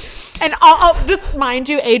shows. And I'll just mind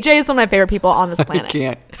you, AJ is one of my favorite people on this I planet.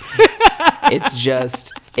 can't. It's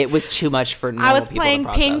just, it was too much for normal I was people playing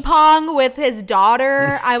to ping process. pong with his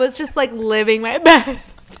daughter. I was just like living my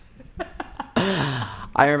best.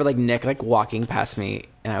 I remember like Nick like walking past me,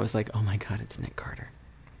 and I was like, "Oh my god, it's Nick Carter."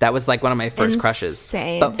 That was like one of my first crushes.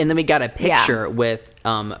 Insane. And then we got a picture with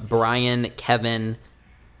Brian, Kevin,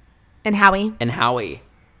 And Howie. and Howie.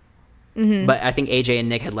 But I think AJ and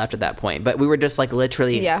Nick had left at that point. But we were just like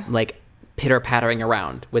literally Yeah. like pitter-pattering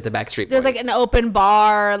around with the Backstreet Boys. There's like an open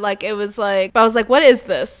bar. Like it was like, I was like, what is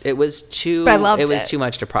this? It was too. But I loved it was it. too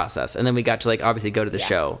much to process, and then we got to like obviously go to the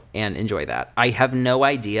show and enjoy that. I have no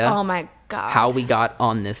idea. Oh my God. How we got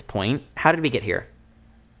on this point? How did we get here?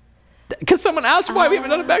 Because someone asked why we haven't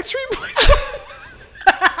done a Backstreet Boys.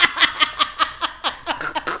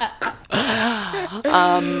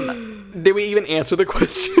 Did we even answer the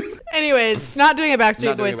question? Anyways, not doing a Backstreet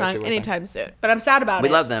Not doing Boys a Backstreet song Boys anytime soon. But I'm sad about it. We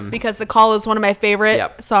love them. Because The Call is one of my favorite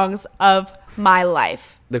Yep. songs of my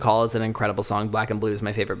life. The Call is an incredible song. Black and Blue is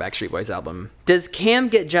my favorite Backstreet Boys album. Does Cam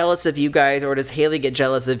get jealous of you guys, or does Haley get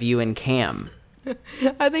jealous of you and Cam?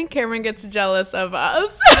 I think Cameron gets jealous of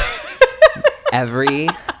us. Every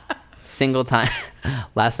single time.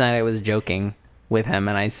 Last night I was joking with him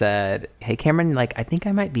and I said, hey Cameron, like I think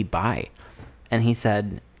I might be bi. And he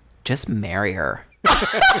said, just marry her. I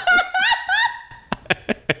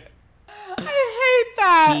hate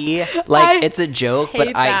that. He like I it's a joke, but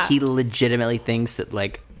hate that. he legitimately thinks that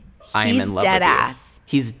like I am He's in love dead with you. ass.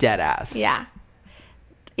 He's dead ass. Yeah.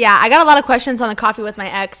 Yeah, I got a lot of questions on the Coffee with my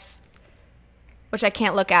ex, which I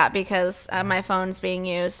can't look at because my phone's being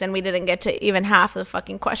used and we didn't get to even half the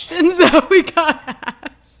fucking questions that we got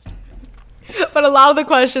asked. But a lot of the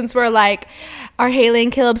questions were like, are Haley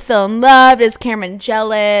and Caleb still in love? Is Cameron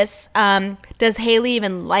jealous? Does Haley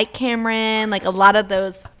even like Cameron? Like a lot of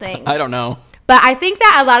those things. I don't know. But I think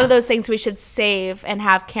that a lot of those things we should save and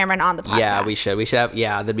have Cameron on the podcast. Yeah, we should. We should have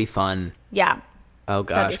that'd be fun. Yeah. Oh that'd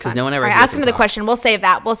gosh, be because fun. no one ever All right, hears ask him him the talk. question. We'll save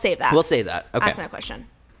that. We'll save that. We'll save that. Okay. Ask him a question.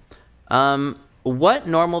 What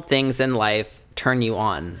normal things in life turn you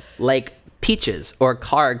on? Like peaches or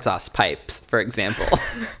car exhaust pipes, for example.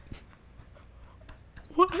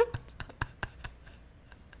 What?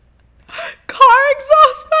 Car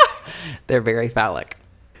exhaust pipes? They're very phallic.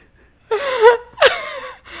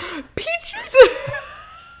 Peaches?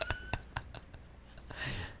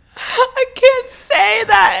 I can't say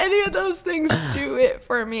that any of those things do it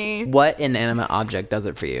for me. What inanimate object does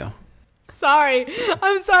it for you? Sorry.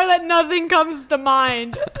 I'm sorry that nothing comes to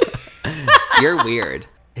mind. You're weird.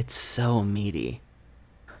 It's so meaty.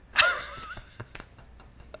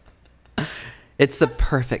 It's the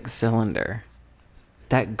perfect cylinder.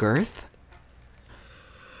 That girth?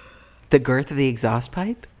 The girth of the exhaust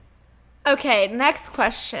pipe? Okay, next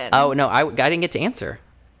question. Oh, no, I didn't get to answer.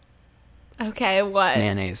 Okay, what?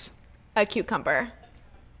 Mayonnaise. A cucumber.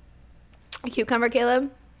 A cucumber,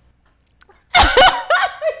 Caleb?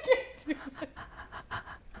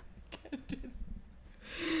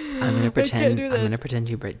 I'm gonna pretend. do I'm this. gonna pretend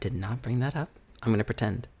you did not bring that up. I'm gonna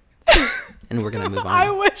pretend, and we're gonna move on. I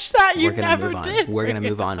wish that you We're gonna never move on. did. We're gonna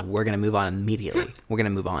move on. We're gonna move on immediately. We're gonna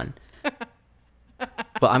move on.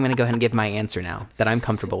 Well, I'm gonna go ahead and give my answer now that I'm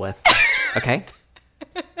comfortable with. Okay.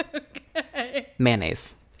 Okay.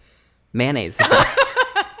 Mayonnaise. Mayonnaise.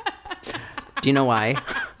 Do you know why?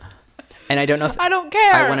 And I don't know if I don't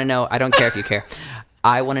care. I want to know. I don't care if you care.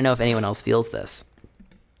 I want to know if anyone else feels this.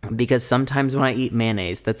 Because sometimes when I eat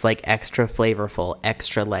mayonnaise that's like extra flavorful,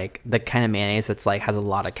 extra like the kind of mayonnaise that's like has a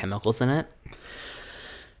lot of chemicals in it.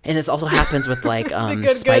 And this also happens with like good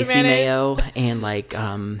spicy mayonnaise. mayo and like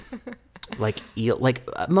eel, like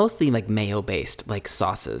mostly like mayo based like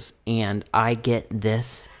sauces. And I get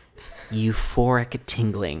this euphoric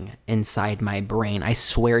tingling inside my brain. I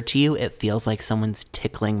swear to you, it feels like someone's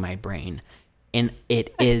tickling my brain. And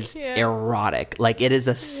it is erotic. Like it is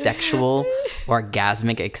a sexual,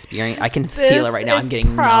 orgasmic experience. I can feel it right now. I'm getting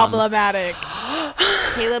numb. problematic.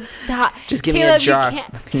 Caleb, stop. Just give Caleb, me a jar you of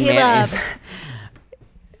can't- mayonnaise. Caleb.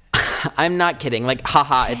 I'm not kidding. Like,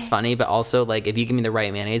 haha, it's funny. But also, like, if you give me the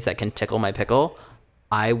right mayonnaise that can tickle my pickle,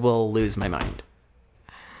 I will lose my mind.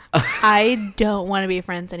 I don't want to be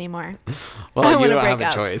friends anymore. Well, I you wanna don't have break a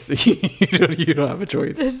up. choice. you don't have a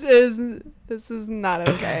choice. This is not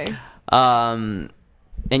okay. And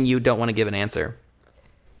you don't want to give an answer.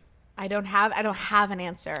 I don't have an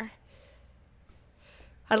answer.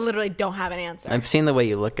 I literally don't have an answer. I've seen the way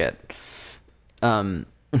you look at. I've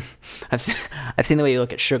seen the way you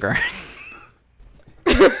look at sugar.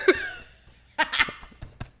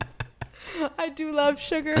 I do love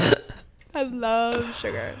sugar. I love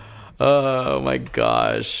sugar. Oh my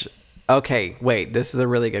gosh. Okay, wait. This is a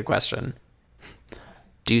really good question.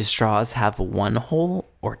 Do straws have one hole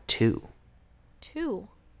or two? 2.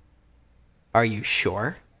 Are you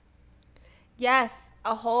sure? Yes,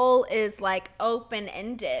 a hole is like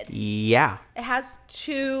open-ended. Yeah. It has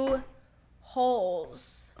 2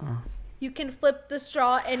 holes. You can flip the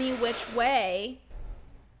straw any which way.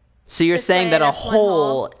 So you're This saying way, that a that's one hole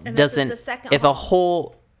hole, and this is doesn't. the second If a hole.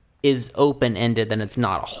 hole is open-ended, then it's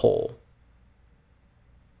not a hole.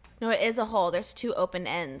 No, it is a hole. There's 2 open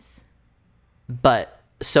ends. But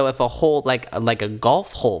so if a hole, like a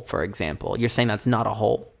golf hole, for example, you're saying that's not a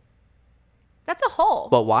hole? That's a hole.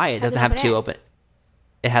 But why? It Has doesn't an have open two end. open.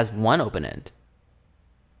 It has one open end.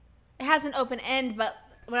 It has an open end, but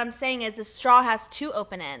what I'm saying is the straw has two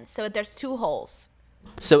open ends, so there's two holes.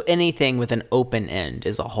 So anything with an open end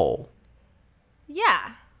is a hole.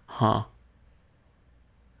 Yeah. Huh.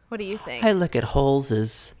 What do you think? I look at holes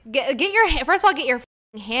as... Get your first of all, get your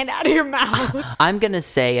hand out of your mouth. I'm going to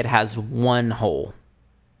say it has one hole.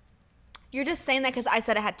 You're just saying that because I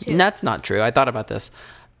said it had two. And that's not true. I thought about this.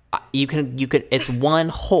 You could, it's one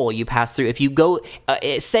hole you pass through. If you go,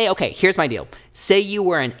 say, okay, here's my deal. Say you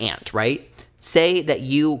were an ant, right? Say that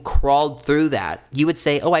you crawled through that. You would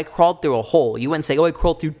say, oh, I crawled through a hole. You wouldn't say, oh, I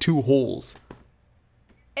crawled through two holes.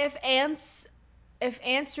 If ants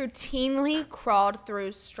routinely crawled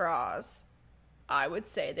through straws, I would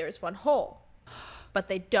say there's one hole, but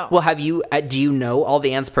they don't. Well, do you know all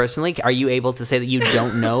the ants personally? Are you able to say that you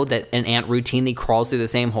don't know that an ant routinely crawls through the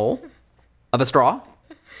same hole of a straw?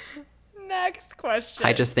 Next question.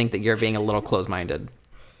 I just think that you're being a little close-minded.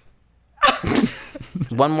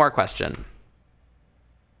 One more question.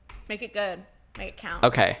 Make it good. Make it count.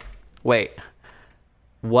 Okay. Wait.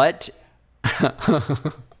 What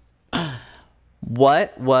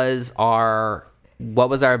was our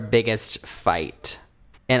biggest fight?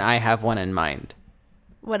 And I have one in mind.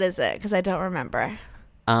 What is it? Because I don't remember.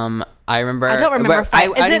 I remember. I don't remember. Fight.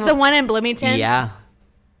 Is it didn't- the one in Bloomington? Yeah.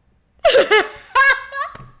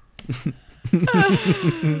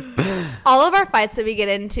 All of our fights that we get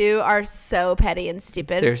into are so petty and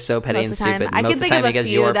stupid. They're so petty most and of the time. stupid. I Most can of the think time of a because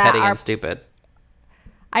few you're that petty are. and stupid.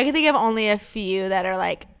 I can think of only a few that are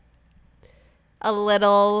like a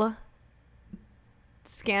little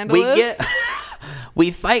scandalous.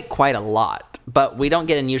 We fight quite a lot, but we don't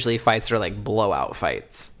get in usually fights that are like blowout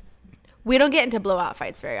fights. We don't get into blowout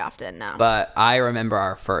fights very often, no. But I remember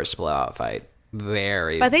our first blowout fight. But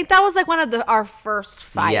I think that was like one of our first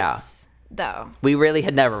fights, Yeah. though. We really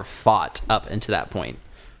had never fought up into that point.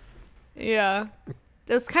 Yeah.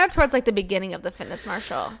 It was kind of towards like the beginning of the fitness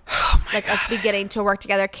marshal. Like us beginning to work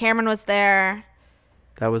together. Cameron was there.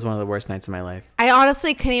 That was one of the worst nights of my life. I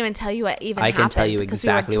honestly couldn't even tell you what even I happened. can tell you because we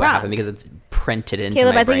were exactly what drunk. happened because it's printed into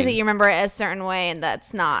Caleb, my I think brain. that you remember it a certain way, and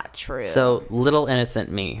that's not true. So little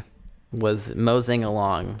innocent me was moseying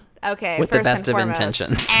along okay, with the first best and of foremost.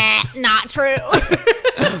 intentions. Not true.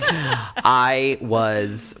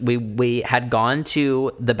 We had gone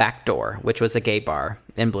to the Back Door, which was a gay bar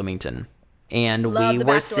in Bloomington, and Love we the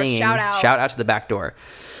were Back Door. singing. Shout out. To the Back Door.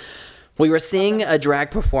 We were seeing a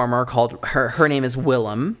drag performer called her name is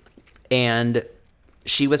Willem, and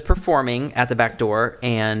she was performing at the Back Door,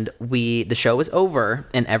 and the show was over,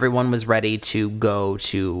 and everyone was ready to go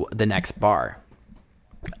to the next bar.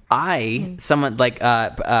 Someone like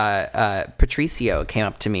Patricio came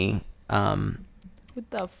up to me. What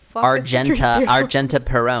the fuck? Argenta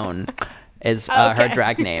Perone is her Okay.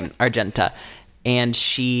 drag name, Argenta. And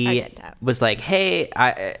she Argenta. was like,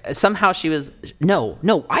 hey, somehow she was, no,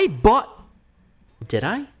 I bought, did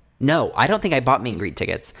I? No, I don't think I bought meet and greet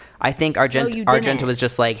tickets. I think you Argenta didn't. was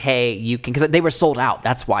just like, hey, you can, because they were sold out.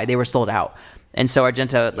 That's why they were sold out. And so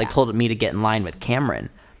Argenta told me to get in line with Cameron.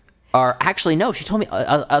 Or actually, no, she told me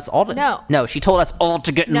us all to. No, she told us all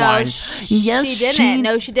to get in line. Yes, she didn't.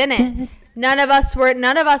 No, she didn't. None of us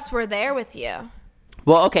were there with you.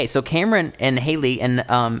 Well, okay, so Cameron and Haley and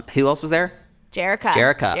who else was there? Jerica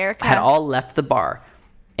had all left the bar.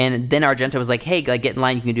 And then Argenta was like, hey, get in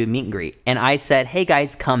line, you can do a meet and greet. And I said, hey,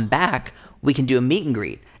 guys, come back. We can do a meet and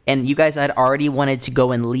greet. And you guys had already wanted to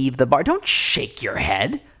go and leave the bar. Don't shake your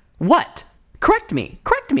head. What? Correct me.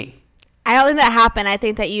 I don't think that happened. I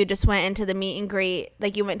think that you just went into the meet and greet,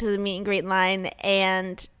 like you went to the meet and greet line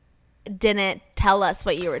and didn't tell us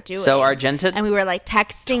what you were doing. So Argenta and we were like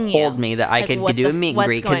texting you. told me that I like, could what do a meet and what's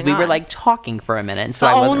greet because going we were on. like talking for a minute. And so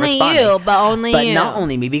But I wasn't only responding. you, but only But you. not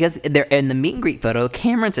only me, because they're in the meet and greet photo,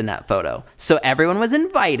 Cameron's in that photo. So everyone was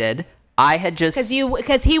invited. I had just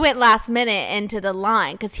because he went last minute into the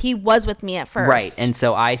line because he was with me at first. right, and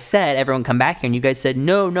so I said, "Everyone come back here," and you guys said,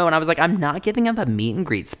 "No," and I was like, "I'm not giving up a meet and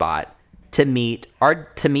greet spot to meet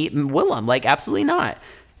Willem, like absolutely not."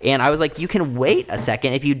 And I was like, "You can wait a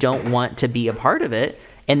second if you don't want to be a part of it."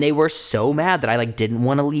 And they were so mad that I like didn't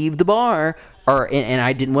want to leave the bar, and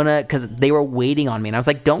I didn't want to because they were waiting on me, and I was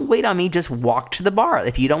like, "Don't wait on me, just walk to the bar.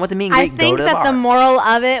 If you don't want the meet and I greet, think go to the that bar." the moral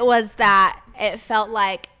of it was that it felt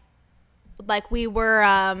like like we were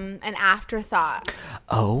an afterthought.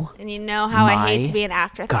 Oh, And you know how I hate my to be an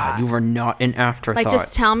afterthought. God, you were not an afterthought. Like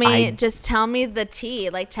just tell me the tea.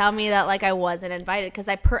 Like tell me that like I wasn't invited because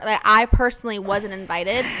I personally wasn't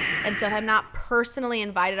invited, and so if I'm not personally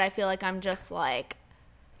invited, I feel like I'm just like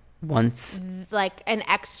an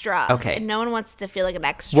extra. Okay. And no one wants to feel like an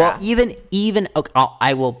extra. Well, even okay,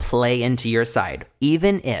 I will play into your side.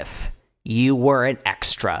 Even if you were an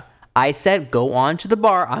extra, I said go on to the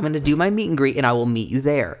bar. I'm going to do my meet and greet, and I will meet you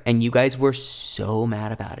there. And you guys were so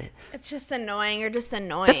mad about it. It's just annoying. You're just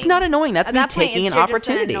annoying. That's not annoying. That's At me that point, taking an you're just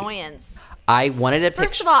opportunity. annoyance. I wanted a picture.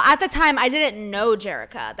 First of all, at the time, I didn't know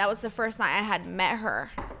Jerica. That was the first night I had met her.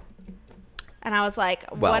 And I was like,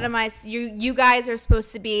 Well- what am I? You guys are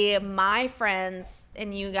supposed to be my friends,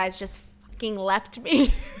 and you guys just fucking left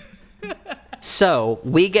me. So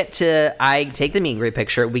I take the meet and greet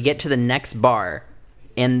picture. We get to the next bar,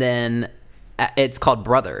 and then it's called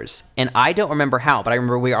Brothers. And I don't remember how, but I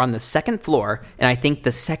remember we were on the second floor, and I think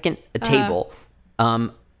the second table.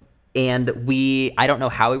 And I don't know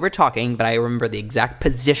how we were talking, but I remember the exact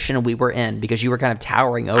position we were in because you were kind of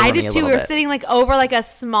towering over I me did a too. little We were bit. sitting like over like a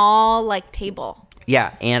small like table.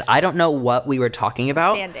 Yeah, and I don't know what we were talking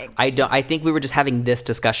about. Standing. I think we were just having this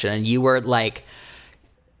discussion, and you were like,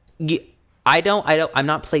 I'm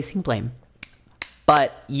not placing blame,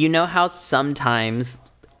 but you know how sometimes,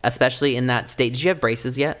 especially in that state, did you have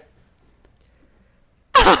braces yet?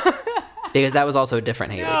 Because that was also a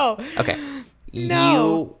different Haley. No. Okay. No.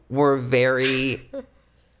 You were very.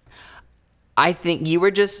 I think you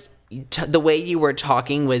were just the way you were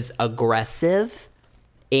talking was aggressive.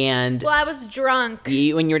 And Well, I was drunk.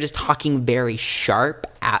 you were just talking very sharp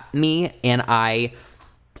at me, and I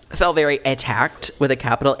felt very attacked with a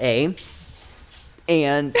capital A.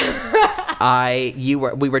 And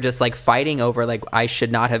we were just like fighting over like I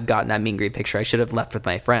should not have gotten that meet and greet picture. I should have left with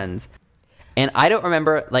my friends. And I don't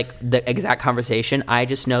remember like the exact conversation. I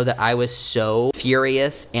just know that I was so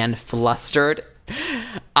furious and flustered.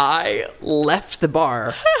 I left the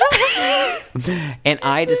bar and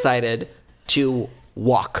I decided to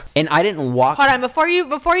walk. And I didn't walk. Hold on, before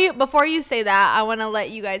you say that, I want to let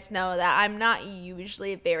you guys know that I'm not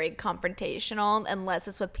usually very confrontational unless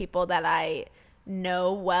it's with people that I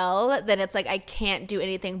know well. Then it's like I can't do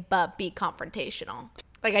anything but be confrontational.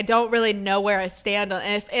 Like I don't really know where I stand on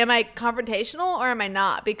am I confrontational or am I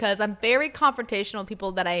not? Because I'm very confrontational with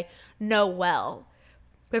people that I know well.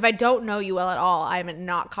 But if I don't know you well at all, I'm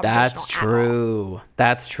not confrontational. That's at all. true.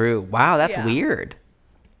 That's true. Wow, that's Yeah. weird.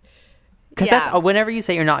 Because Yeah. that's whenever you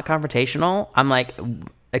say you're not confrontational, I'm like,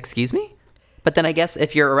 excuse me? But then I guess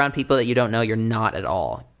if you're around people that you don't know, you're not at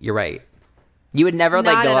all. You're right. You would never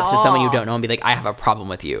like Not go at up to someone you all. don't know and be like, I have a problem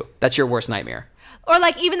with you. That's your worst nightmare. Or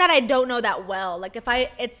like even that I don't know that well. Like if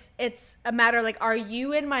it's a matter of like, are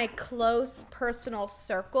you in my close personal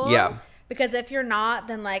circle? Yeah. Because if you're not,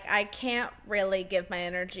 then like I can't really give my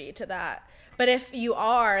energy to that. But if you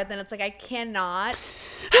are, then it's like I cannot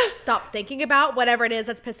stop thinking about whatever it is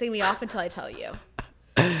that's pissing me off until I tell you.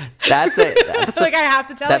 That's Like I have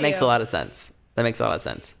to tell you. That makes a lot of sense. That makes a lot of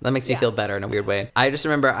sense. That makes me feel better in a weird way. I just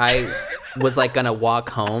remember I was like gonna walk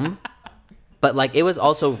home, but like it was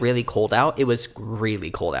also really cold out. It was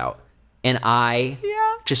really cold out. And I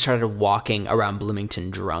just started walking around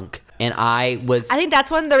Bloomington drunk. And I think that's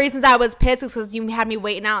one of the reasons I was pissed is because you had me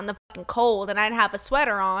waiting out in the fucking cold and I didn't have a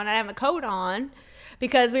sweater on. I didn't have a coat on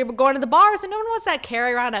because we were going to the bar. So no one wants to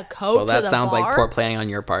carry around a coat well, to that the sounds bar. like poor planning on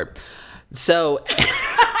your part. So,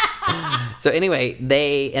 so anyway,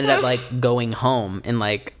 they ended up like going home and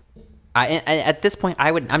like, at this point,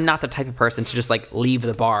 I'm not the type of person to just like leave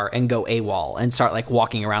the bar and go AWOL and start like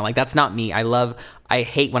walking around. Like that's not me. I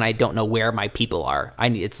hate when I don't know where my people are.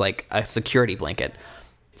 It's like a security blanket.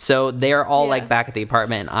 So they're all like back at the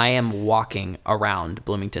apartment, and I am walking around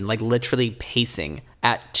Bloomington, like literally pacing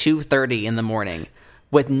at 2:30 in the morning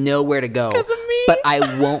with nowhere to go. 'Cause of me. But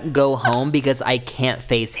I won't go home because I can't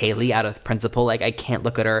face Haley out of principle. Like I can't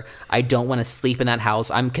look at her. I don't want to sleep in that house.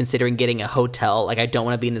 I'm considering getting a hotel. Like I don't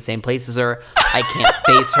want to be in the same place as her. I can't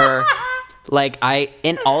face her.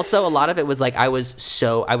 And also a lot of it was like I was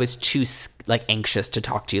too like anxious to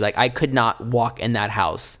talk to you. Like I could not walk in that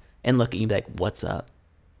house and look at you and be like, what's up?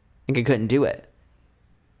 Like I couldn't do it.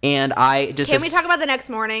 And I just... Can we talk about the next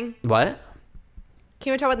morning? What?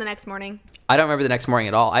 Can we talk about the next morning? I don't remember the next morning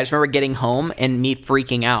at all. I just remember getting home and me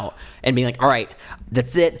freaking out and being like, all right,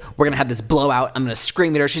 that's it. We're going to have this blowout. I'm going to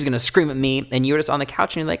scream at her. She's going to scream at me. And you were just on the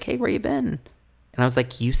couch and you're like, hey, where you been? And I was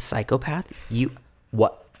like, you psychopath.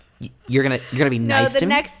 What? You're going to be nice to me?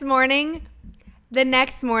 The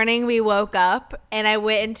next morning we woke up and I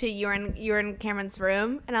went into you were in Cameron's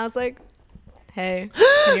room and I was like, hey.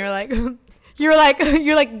 And you were like, you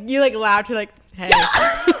laughed. You're like, hey.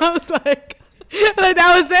 I was like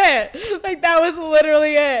that was it. Like that was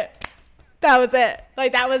literally it. That was it.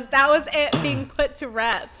 Like that was it being put to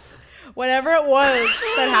rest. Whatever it was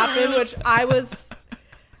that happened, which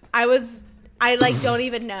I like don't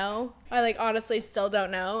even know. I like honestly still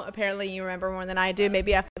don't know. Apparently you remember more than I do.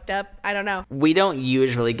 Maybe I fucked up. I don't know. We don't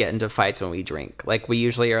usually get into fights when we drink. Like we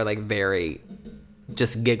usually are like very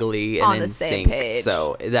just giggly and On in the same sync. page.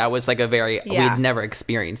 So that was like a very Yeah. we'd never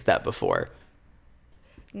experienced that before.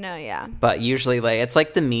 No, yeah. But usually like it's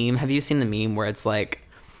like the meme. Have you seen the meme where it's like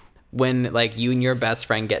when like you and your best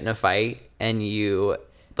friend get in a fight and you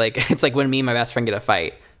like it's like when me and my best friend get a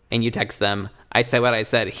fight and you text them, I say what I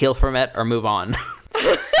said, heal from it or move on.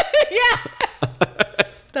 Yeah.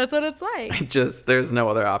 That's what it's like. Just there's no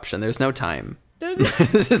other option. There's no time. There's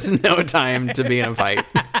There's just no time to be in a fight.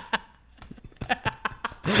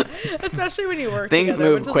 especially when you work Things together,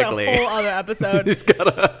 move which is quickly. a whole other episode.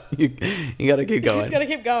 you gotta keep You going. just gotta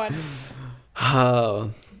keep going.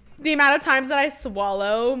 Oh, The amount of times that I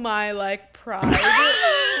swallow my like pride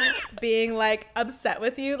being like upset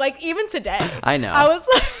with you, like even today. I know. I was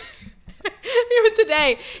like, even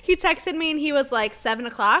today, he texted me and he was like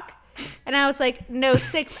 7:00. And I was like, no,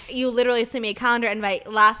 6. You literally sent me a calendar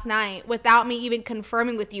invite last night without me even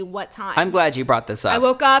confirming with you what time. I'm glad you brought this up. I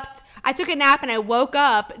woke up, I took a nap, and I woke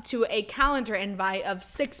up to a calendar invite of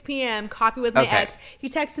 6 p.m. coffee with my Okay. ex. He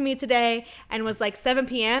texted me today and was like 7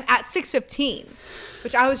 p.m. at 6:15,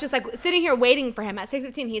 which I was just like sitting here waiting for him at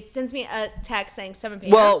 6:15. He sends me a text saying 7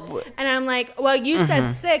 p.m. Well, and I'm like, well, you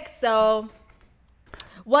said 6, so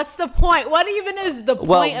what's the point? What even is the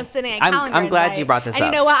point of sending a calendar I'm glad invite? you brought this and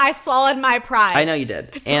up. you know what? I swallowed my pride. I know you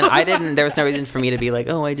did. And I didn't, there was no reason for me to be like,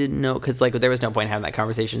 oh, I didn't know. Cause like there was no point in having that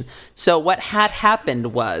conversation. So what had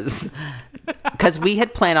happened was, cause we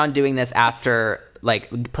had planned on doing this after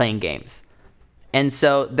like playing games. And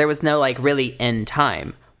so there was no like really end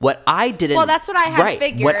time. What I didn't, Well, that's what I had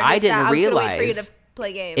figured. What I is that didn't I was gonna wait for you realize to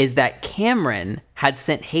play games. is that Cameron had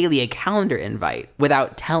sent Haley a calendar invite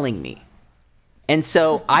without telling me. And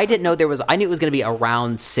so I didn't know I knew it was going to be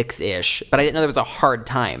around 6-ish, but I didn't know there was a hard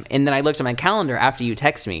time. And then I looked at my calendar after you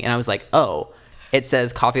texted me and I was like, oh, it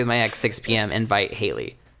says coffee with my ex, 6 p.m. invite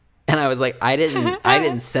Haley. And I was like, I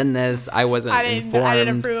didn't send this. I wasn't informed. I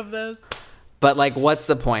didn't approve of this. But like, what's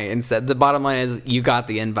the point? Instead, the bottom line is you got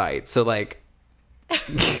the invite. So like,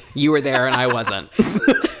 you were there and I wasn't.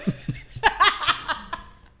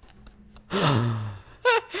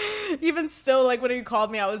 Even still, like when you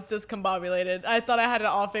called me, I was discombobulated. I thought I had it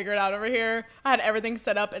all figured out over here. I had everything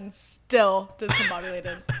set up and still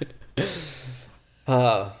discombobulated.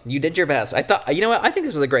 You did your best. I thought, you know what? I think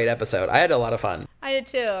this was a great episode. I had a lot of fun. I did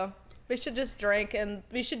too. We should just drink and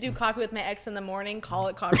we should do coffee with my ex in the morning. Call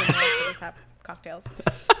it coffee with my ex and just have cocktails.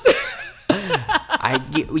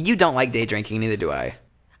 You don't like day drinking, neither do I.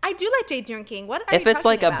 I do like day drinking. What are If you it's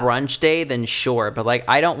like talking a about? brunch day, then sure. But like,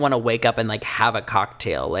 I don't want to wake up and like have a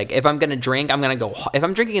cocktail. Like, if I'm gonna drink, I'm gonna go. If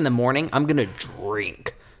I'm drinking in the morning, I'm gonna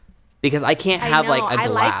drink because I can't I have know, like I a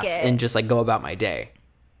like glass it. and just like go about my day.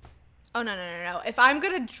 Oh, no. If I'm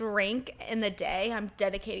going to drink in the day, I'm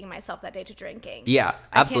dedicating myself that day to drinking. Yeah,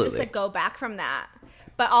 I absolutely. can't just like go back from that.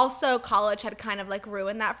 But also college had kind of like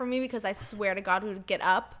ruined that for me because I swear to God we would get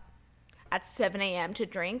up at 7 a.m. to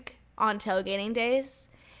drink on tailgating days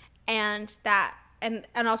and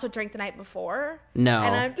also drink the night before. No,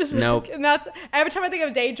 And I'm just nope. like, and that's every time I think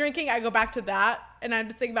of day drinking, I go back to that and I'm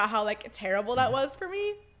just thinking about how like terrible that was for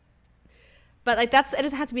me. But like it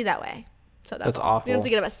doesn't have to be that way. So that's all. awful. You don't have to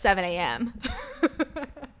get up at 7 a.m.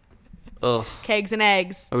 Ugh, Kegs and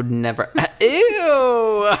eggs. I would never.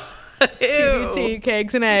 Ew. TBT,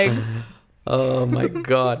 kegs and eggs. Oh my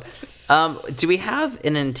god. Do we have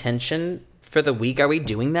an intention for the week? Are we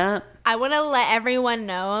doing that? I want to let everyone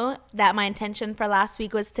know that my intention for last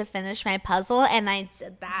week was to finish my puzzle, and I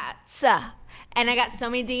did that. And I got so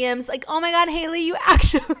many DMs like, "Oh my God, Haley, you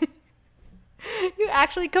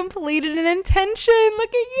actually completed an intention. Look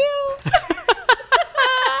at you."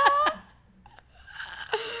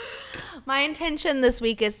 My intention this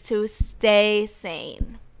week is to stay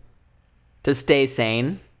sane. To stay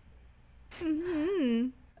sane? Mm-hmm.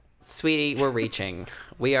 Sweetie, we're reaching.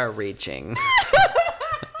 We are reaching.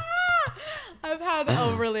 I've had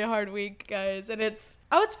a really hard week, guys, and it's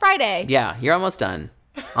Friday. Yeah, you're almost done.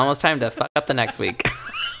 Almost time to fuck up the next week.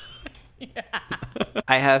 Yeah.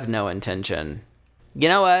 I have no intention. You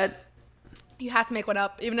know what? You have to make one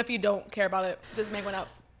up, even if you don't care about it. Just make one up.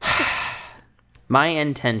 My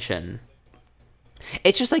intention.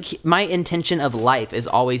 It's just like my intention of life is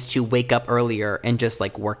always to wake up earlier and just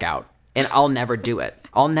like work out. And I'll never do it.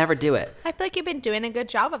 I'll never do it. I feel like you've been doing a good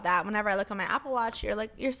job of that. Whenever I look on my Apple Watch,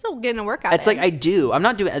 you're still getting a workout. It's like I do. I'm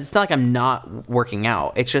not doing. It's not like I'm not working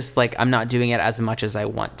out. It's just like I'm not doing it as much as I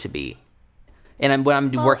want to be. And when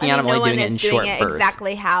I'm working out, I'm only doing it in short bursts.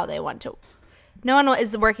 Exactly how they want to. No one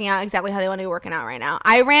is working out exactly how they want to be working out right now.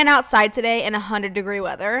 I ran outside today in 100-degree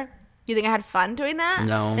weather. You think I had fun doing that?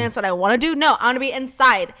 No. And that's what I want to do? No, I want to be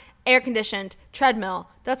inside, air-conditioned, treadmill.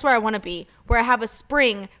 That's where I want to be, where I have a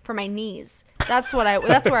spring for my knees. That's where I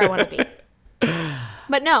want to be.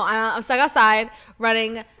 But no, I'm stuck outside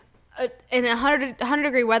running in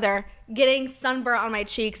 100-degree weather, getting sunburn on my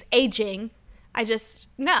cheeks, aging.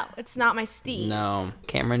 No, it's not my steez. No.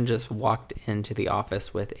 Cameron just walked into the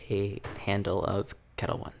office with a handle of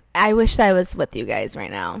Kettle One. I wish I was with you guys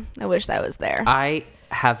right now. I wish I was there. I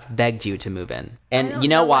have begged you to move in. And you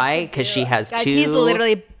know why? Because she has Guys, two he's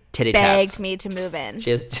literally titty begged tats. me to move in.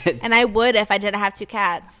 She has And I would if I didn't have 2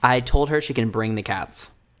 cats. I told her she can bring the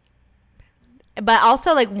cats. But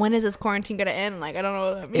also, like, when is this quarantine going to end? Like, I don't know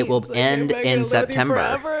what that means. It will Like, end am I gonna in live with you September.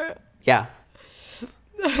 forever? Yeah.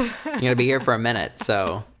 You're going to be here for a minute.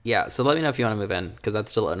 So, yeah. So let me know if you want to move in, because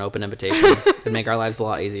that's still an open invitation. It'd make our lives a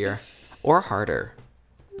lot easier. Or harder.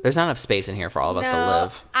 There's not enough space in here for all of us to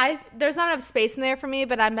live. There's not enough space in there for me,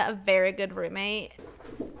 but I'm a very good roommate.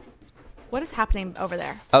 What is happening over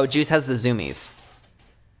there? Oh, Juice has the zoomies.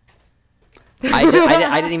 I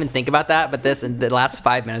didn't even think about that, but in the last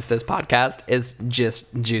 5 minutes of this podcast is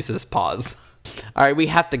just Juice's pause. All right, we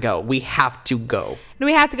have to go. We have to go. No,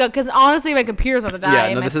 we have to go because honestly, my computer's about to die.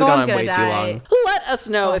 Yeah, no, my this is phone's going on way gonna too die. long. Let us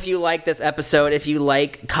know if you like this episode, if you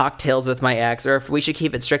like Cocktails with My Ex, or if we should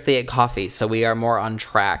keep it strictly at coffee so we are more on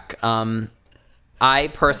track.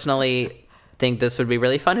 I personally think this would be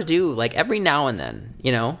really fun to do, like every now and then,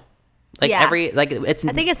 you know, like Yeah. I think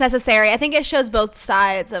it's necessary. I think it shows both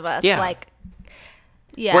sides of us. Yeah. Like,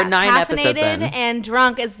 yeah, We're 9 episodes caffeinated in. and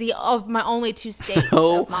drunk is of my only 2 states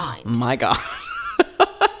Oh of mind. my god.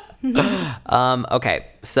 Okay,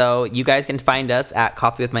 so you guys can find us at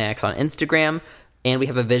Coffee with My Ex on Instagram, and we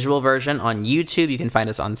have a visual version on YouTube. You can find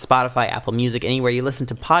us on Spotify, Apple Music, anywhere you listen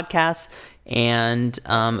to podcasts, and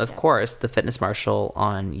of course, the Fitness Marshal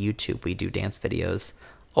on YouTube. We do dance videos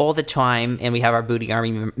all the time, and we have our Booty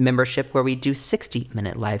Army membership where we do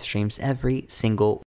 60-minute live streams every single